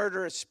repent of the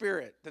murderous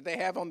spirit that they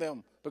have on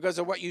them because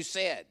of what you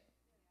said.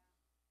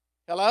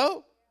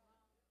 Hello?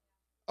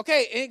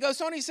 Okay, and he goes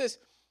on, he says,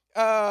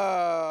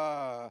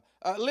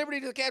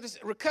 liberty to the captives,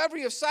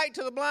 recovery of sight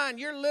to the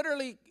blind. You're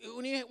literally,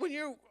 when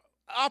you're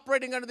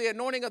operating under the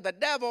anointing of the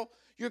devil,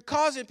 you're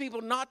causing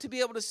people not to be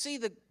able to see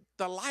the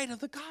light of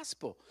the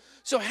gospel.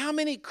 So how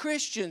many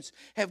Christians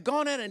have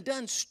gone out and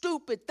done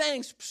stupid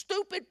things?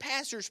 Stupid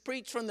pastors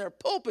preach from their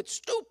pulpit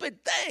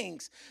stupid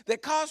things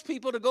that cause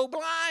people to go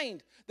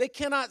blind. They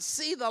cannot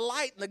see the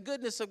light and the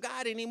goodness of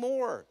God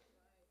anymore.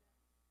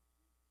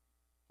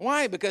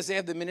 Why? Because they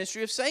have the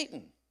ministry of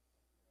Satan.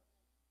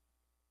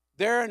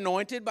 They're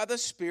anointed by the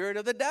spirit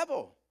of the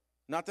devil,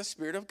 not the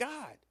spirit of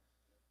God.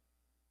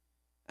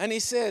 And he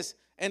says,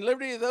 and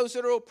liberty to those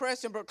that are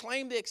oppressed, and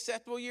proclaim the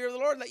acceptable year of the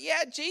Lord. Like,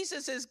 yeah,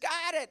 Jesus has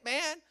got it,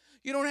 man.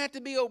 You don't have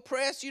to be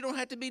oppressed. You don't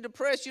have to be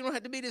depressed. You don't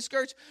have to be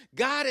discouraged.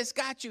 God has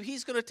got you.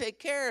 He's going to take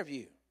care of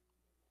you.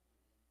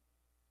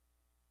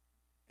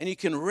 And you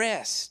can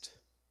rest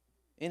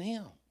in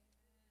him.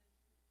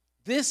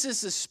 This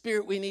is the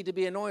spirit we need to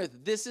be anointed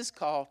with. This is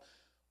called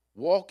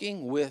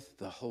walking with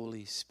the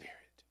Holy Spirit.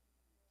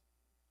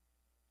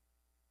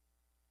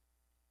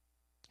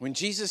 When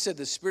Jesus said,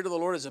 the Spirit of the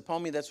Lord is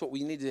upon me, that's what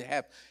we need to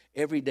have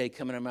every day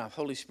come in our mouth.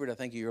 Holy Spirit, I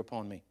thank you, you're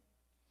upon me.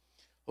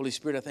 Holy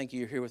Spirit, I thank you,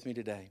 you're here with me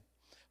today.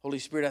 Holy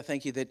Spirit, I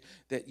thank you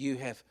that you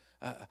have,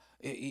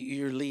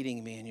 you're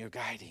leading me and you're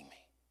guiding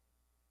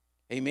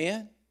me.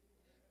 Amen?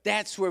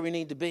 That's where we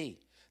need to be.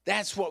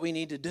 That's what we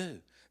need to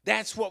do.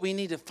 That's what we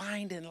need to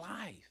find in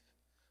life.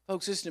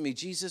 Folks, listen to me.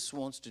 Jesus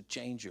wants to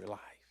change your life.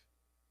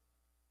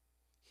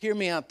 Hear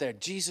me out there.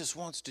 Jesus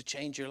wants to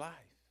change your life.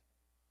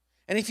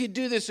 And if you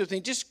do this with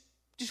me, just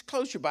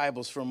close your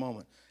Bibles for a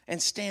moment and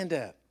stand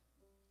up.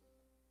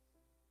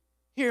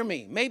 Hear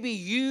me. Maybe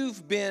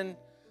you've been,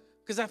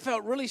 because I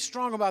felt really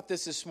strong about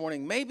this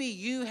morning, maybe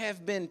you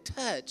have been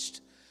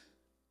touched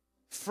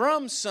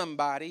from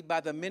somebody by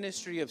the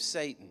ministry of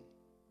Satan.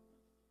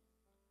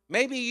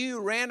 Maybe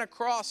you ran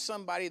across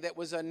somebody that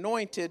was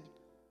anointed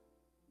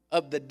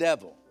of the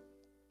devil.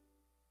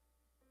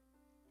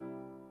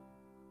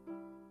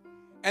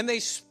 And they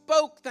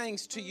spoke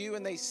things to you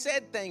and they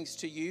said things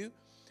to you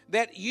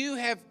that you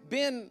have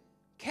been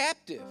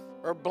captive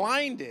or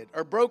blinded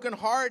or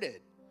brokenhearted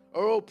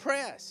or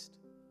oppressed.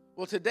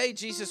 Well, today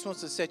Jesus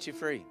wants to set you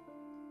free.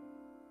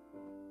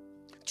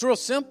 It's real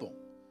simple.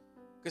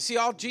 Because see,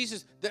 all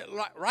Jesus,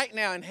 right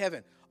now in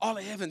heaven, all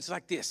of heaven's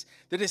like this.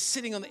 They're just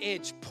sitting on the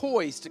edge,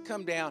 poised to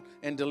come down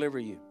and deliver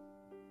you.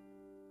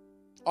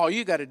 All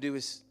you got to do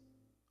is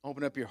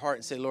open up your heart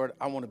and say, Lord,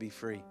 I want to be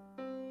free.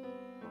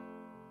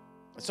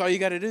 That's all you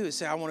got to do is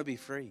say, I want to be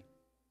free.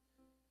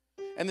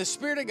 And the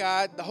Spirit of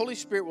God, the Holy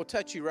Spirit, will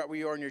touch you right where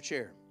you are in your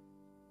chair.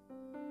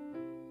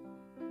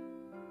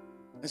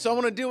 And so I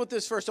want to deal with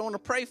this first. I want to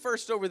pray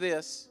first over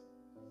this.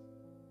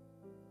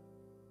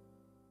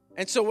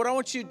 And so what I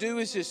want you to do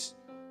is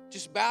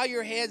just bow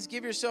your heads,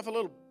 give yourself a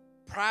little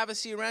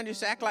privacy around you,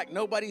 just act like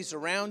nobody's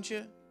around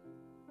you.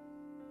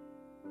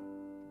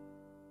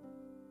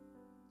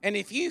 And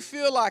if you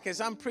feel like,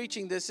 as I'm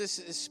preaching this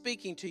is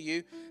speaking to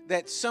you,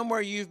 that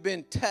somewhere you've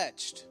been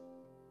touched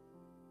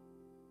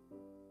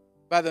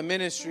by the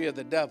ministry of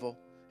the devil,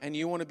 and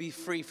you want to be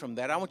free from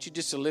that, I want you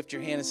just to lift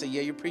your hand and say,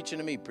 yeah, you're preaching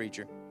to me,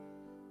 preacher.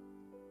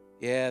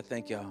 Yeah,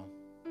 thank y'all.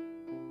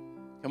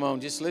 Come on,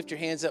 just lift your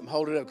hands up and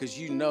hold it up because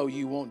you know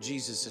you want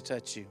Jesus to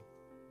touch you.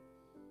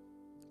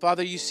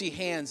 Father, you see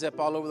hands up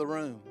all over the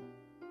room.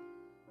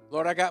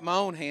 Lord, I got my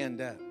own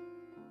hand up.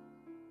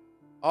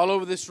 All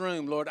over this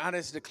room, Lord, I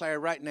just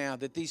declare right now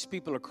that these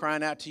people are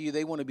crying out to you.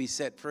 They want to be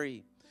set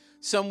free.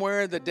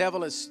 Somewhere the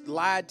devil has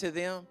lied to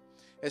them,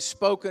 has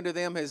spoken to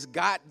them, has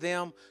got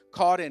them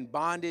caught in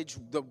bondage.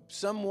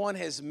 Someone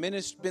has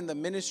been the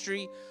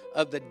ministry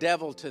of the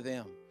devil to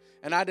them.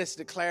 And I just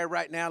declare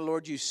right now,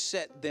 Lord, you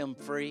set them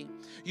free.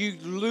 You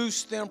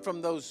loose them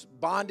from those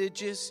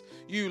bondages.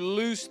 You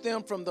loose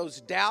them from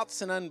those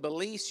doubts and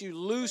unbeliefs. You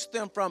loose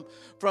them from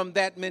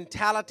that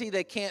mentality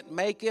they can't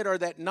make it or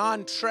that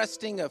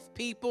non-trusting of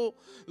people.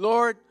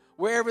 Lord,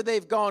 wherever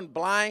they've gone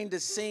blind to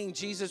seeing,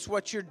 Jesus,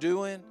 what you're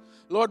doing.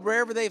 Lord,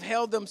 wherever they've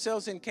held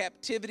themselves in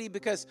captivity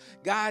because,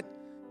 God,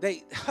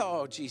 they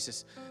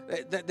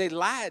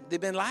lied.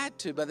 They've been lied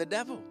to by the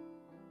devil.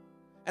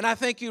 And I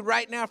thank you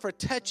right now for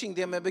touching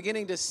them and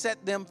beginning to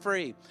set them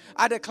free.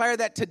 I declare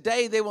that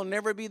today they will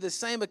never be the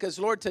same because,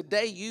 Lord,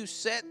 today you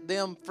set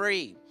them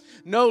free.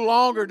 No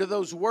longer do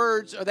those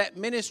words or that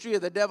ministry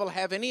of the devil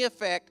have any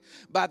effect.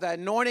 By the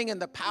anointing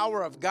and the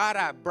power of God,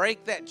 I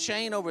break that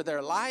chain over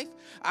their life.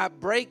 I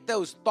break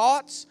those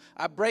thoughts.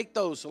 I break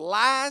those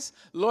lies.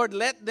 Lord,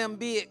 let them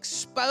be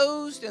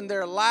exposed in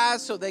their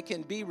lies so they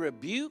can be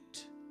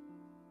rebuked.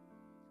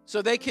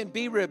 So they can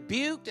be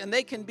rebuked and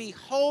they can be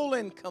whole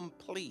and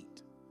complete.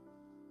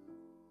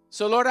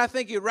 So, Lord, I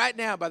thank you right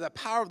now, by the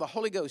power of the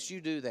Holy Ghost, you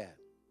do that.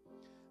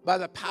 By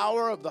the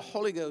power of the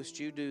Holy Ghost,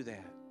 you do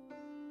that.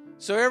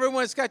 So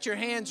everyone's got your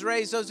hands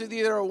raised. Those of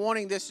you that are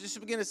wanting this, just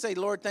begin to say,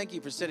 Lord, thank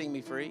you for setting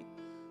me free.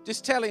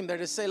 Just tell him there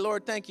to say,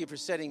 Lord, thank you for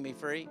setting me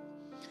free.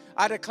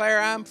 I declare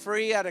I'm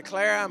free. I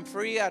declare I'm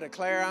free. I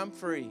declare I'm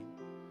free.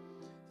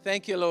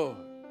 Thank you, Lord.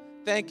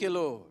 Thank you,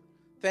 Lord.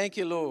 Thank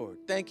you, Lord.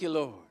 Thank you,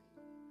 Lord.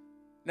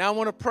 Now I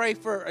want to pray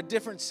for a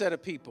different set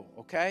of people,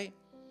 okay?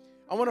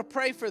 I want to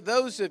pray for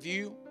those of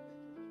you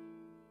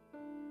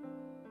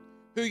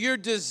who you're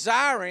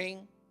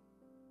desiring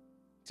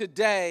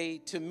today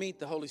to meet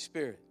the Holy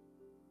Spirit.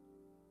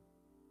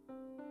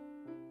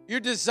 You're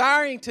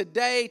desiring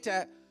today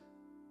to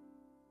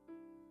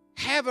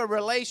have a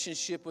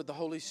relationship with the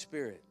Holy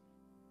Spirit.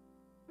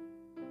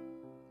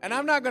 And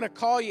I'm not going to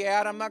call you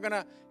out. I'm not going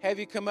to have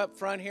you come up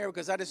front here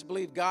because I just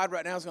believe God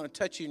right now is going to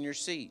touch you in your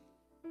seat.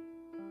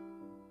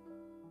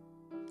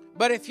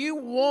 But if you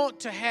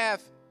want to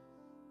have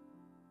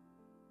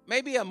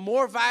maybe a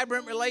more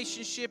vibrant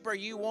relationship, or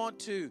you want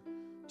to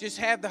just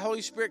have the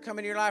Holy Spirit come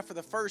into your life for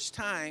the first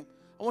time,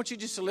 I want you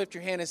just to lift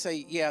your hand and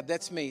say, yeah,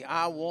 that's me.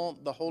 I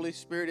want the Holy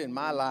Spirit in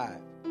my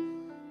life.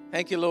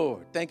 Thank you,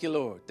 Lord. Thank you,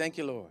 Lord. Thank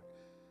you, Lord.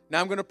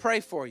 Now I'm going to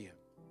pray for you.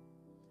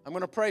 I'm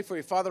going to pray for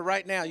you. Father,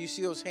 right now, you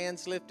see those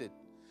hands lifted.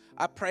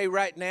 I pray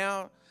right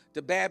now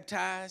to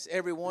baptize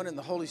everyone in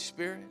the Holy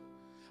Spirit.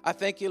 I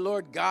thank you,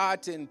 Lord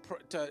God, to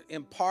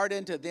impart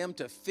into them,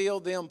 to fill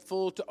them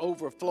full to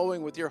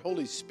overflowing with your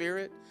Holy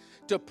Spirit,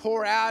 to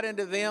pour out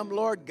into them,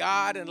 Lord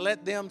God, and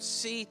let them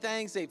see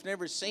things they've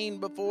never seen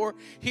before,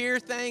 hear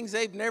things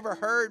they've never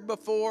heard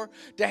before,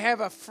 to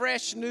have a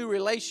fresh new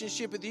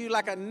relationship with you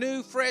like a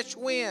new fresh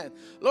wind.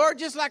 Lord,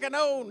 just like an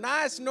old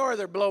nice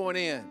norther blowing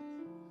in.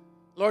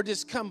 Lord,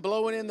 just come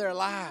blowing in their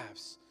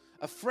lives.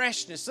 A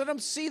freshness. Let them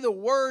see the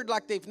Word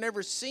like they've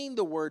never seen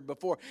the Word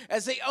before.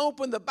 As they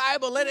open the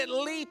Bible, let it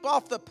leap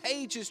off the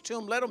pages to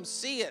them. Let them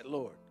see it,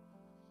 Lord.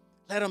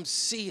 Let them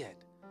see it.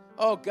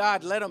 Oh,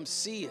 God, let them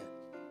see it.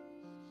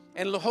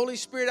 And the Holy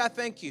Spirit, I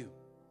thank you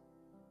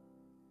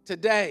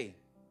today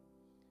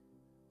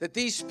that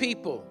these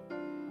people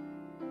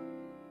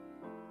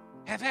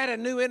have had a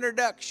new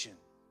introduction.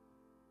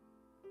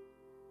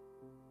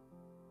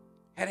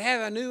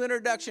 Had a new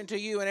introduction to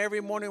you, and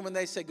every morning when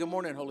they say, good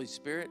morning, Holy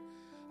Spirit,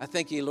 I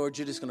thank you, Lord,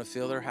 you're just going to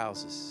fill their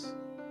houses.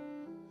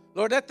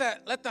 Lord, let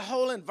the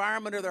whole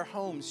environment of their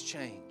homes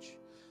change.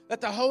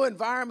 Let the whole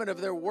environment of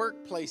their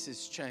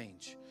workplaces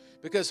change.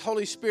 Because,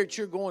 Holy Spirit,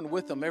 you're going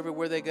with them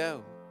everywhere they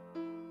go.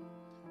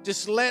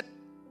 Just let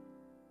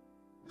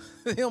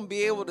them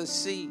be able to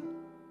see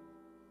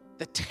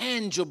the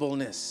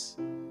tangibleness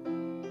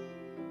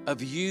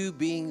of you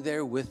being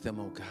there with them,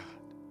 oh God.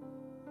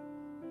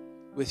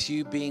 With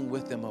you being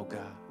with them, oh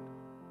God.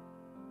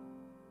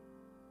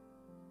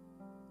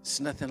 It's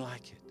nothing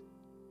like it.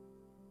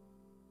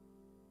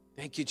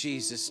 Thank you,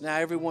 Jesus. Now,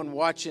 everyone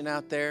watching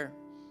out there,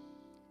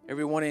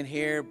 everyone in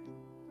here,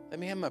 let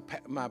me have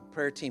my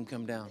prayer team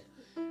come down.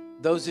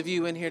 Those of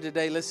you in here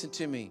today, listen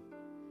to me.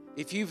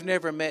 If you've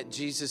never met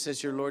Jesus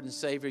as your Lord and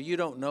Savior, you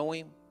don't know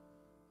him.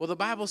 Well, the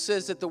Bible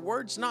says that the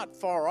word's not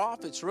far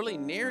off. It's really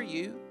near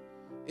you.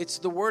 It's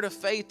the word of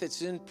faith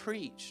that's been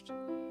preached.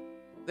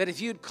 That if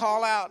you'd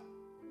call out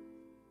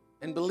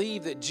and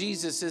believe that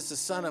Jesus is the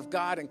Son of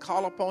God and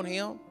call upon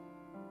him,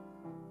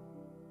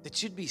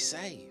 that you'd be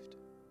saved.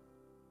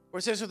 Where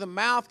it says with the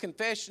mouth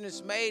confession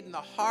is made and the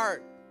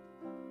heart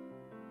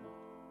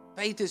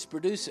faith is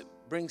produced, it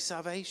brings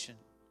salvation.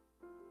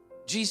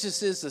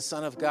 Jesus is the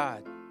Son of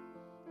God.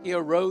 He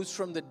arose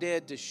from the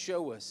dead to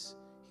show us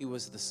he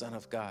was the Son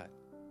of God.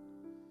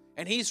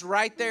 And he's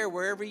right there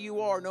wherever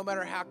you are, no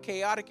matter how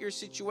chaotic your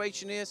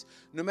situation is,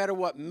 no matter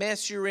what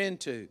mess you're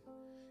into.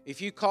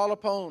 If you call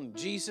upon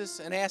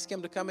Jesus and ask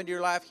him to come into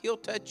your life, he'll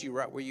touch you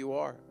right where you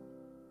are.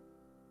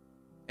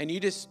 And you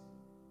just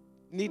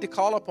need to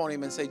call upon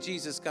him and say,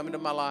 Jesus, come into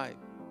my life.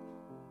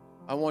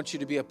 I want you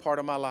to be a part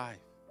of my life.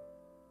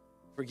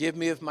 Forgive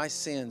me of my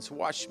sins.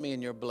 Wash me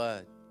in your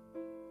blood.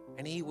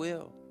 And he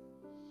will.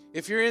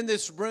 If you're in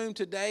this room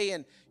today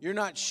and you're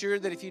not sure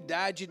that if you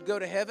died you'd go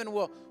to heaven,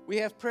 well, we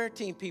have prayer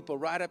team people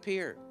right up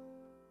here.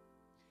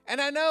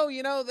 And I know,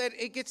 that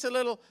it gets a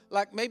little,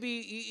 like maybe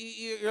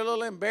you're a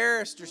little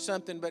embarrassed or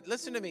something, but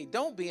listen to me.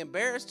 Don't be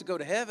embarrassed to go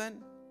to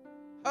heaven.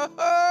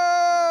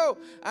 Oh!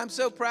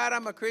 so proud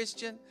I'm a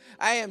Christian.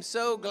 I am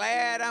so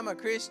glad I'm a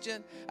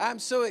Christian. I'm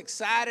so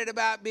excited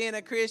about being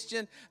a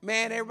Christian.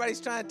 Man,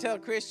 everybody's trying to tell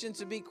Christians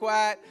to be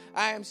quiet.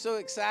 I am so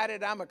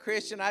excited I'm a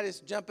Christian. I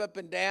just jump up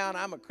and down.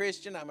 I'm a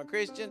Christian. I'm a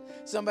Christian.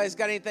 Somebody's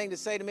got anything to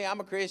say to me? I'm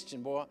a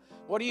Christian, boy.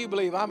 What do you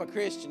believe? I'm a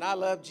Christian. I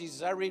love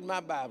Jesus. I read my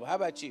Bible. How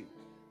about you?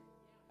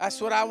 That's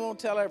what I want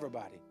to tell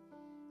everybody.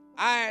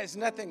 There's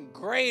nothing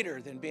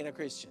greater than being a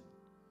Christian.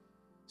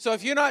 So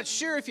if you're not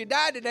sure if you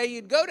died today,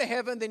 you'd go to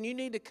heaven, then you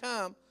need to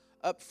come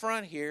up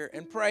front here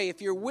and pray.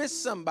 If you're with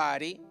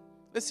somebody,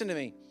 listen to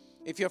me.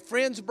 If your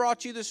friends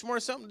brought you this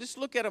morning something, just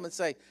look at them and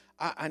say,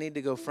 I need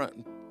to go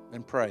front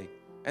and pray.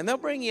 And they'll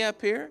bring you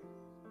up here.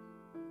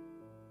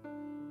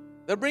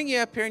 They'll bring you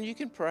up here and you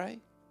can pray.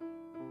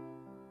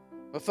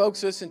 But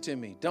folks, listen to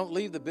me. Don't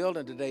leave the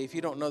building today if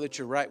you don't know that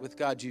you're right with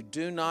God. You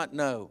do not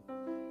know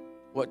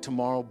what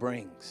tomorrow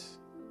brings.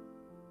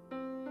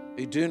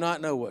 You do not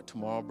know what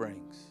tomorrow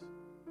brings.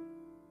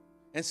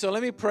 And so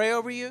let me pray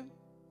over you.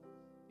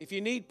 If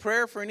you need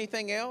prayer for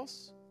anything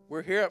else,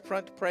 we're here up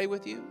front to pray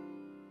with you.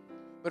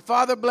 But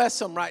Father, bless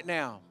them right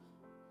now.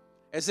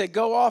 As they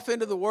go off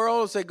into the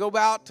world, as they go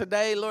out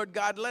today, Lord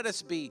God, let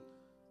us be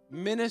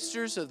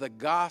ministers of the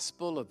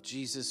gospel of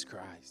Jesus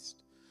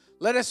Christ.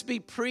 Let us be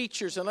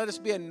preachers and let us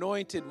be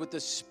anointed with the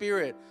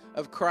Spirit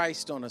of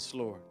Christ on us,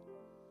 Lord.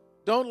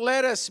 Don't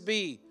let us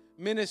be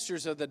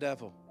ministers of the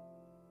devil.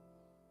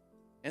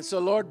 And so,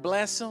 Lord,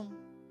 bless them.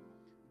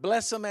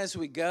 Bless them as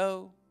we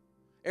go.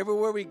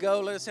 Everywhere we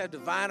go, let us have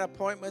divine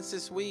appointments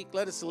this week.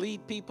 Let us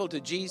lead people to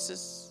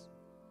Jesus.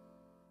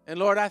 And,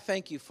 Lord, I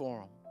thank you for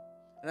them.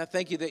 And I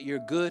thank you that your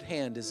good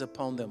hand is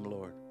upon them,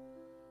 Lord,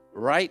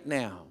 right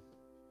now,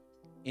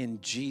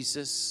 in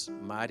Jesus'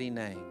 mighty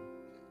name.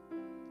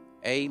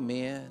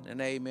 Amen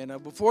and amen. Now,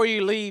 before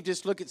you leave,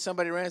 just look at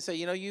somebody around and say,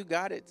 you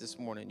got it this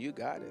morning. You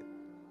got it.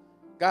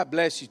 God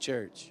bless you,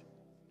 church.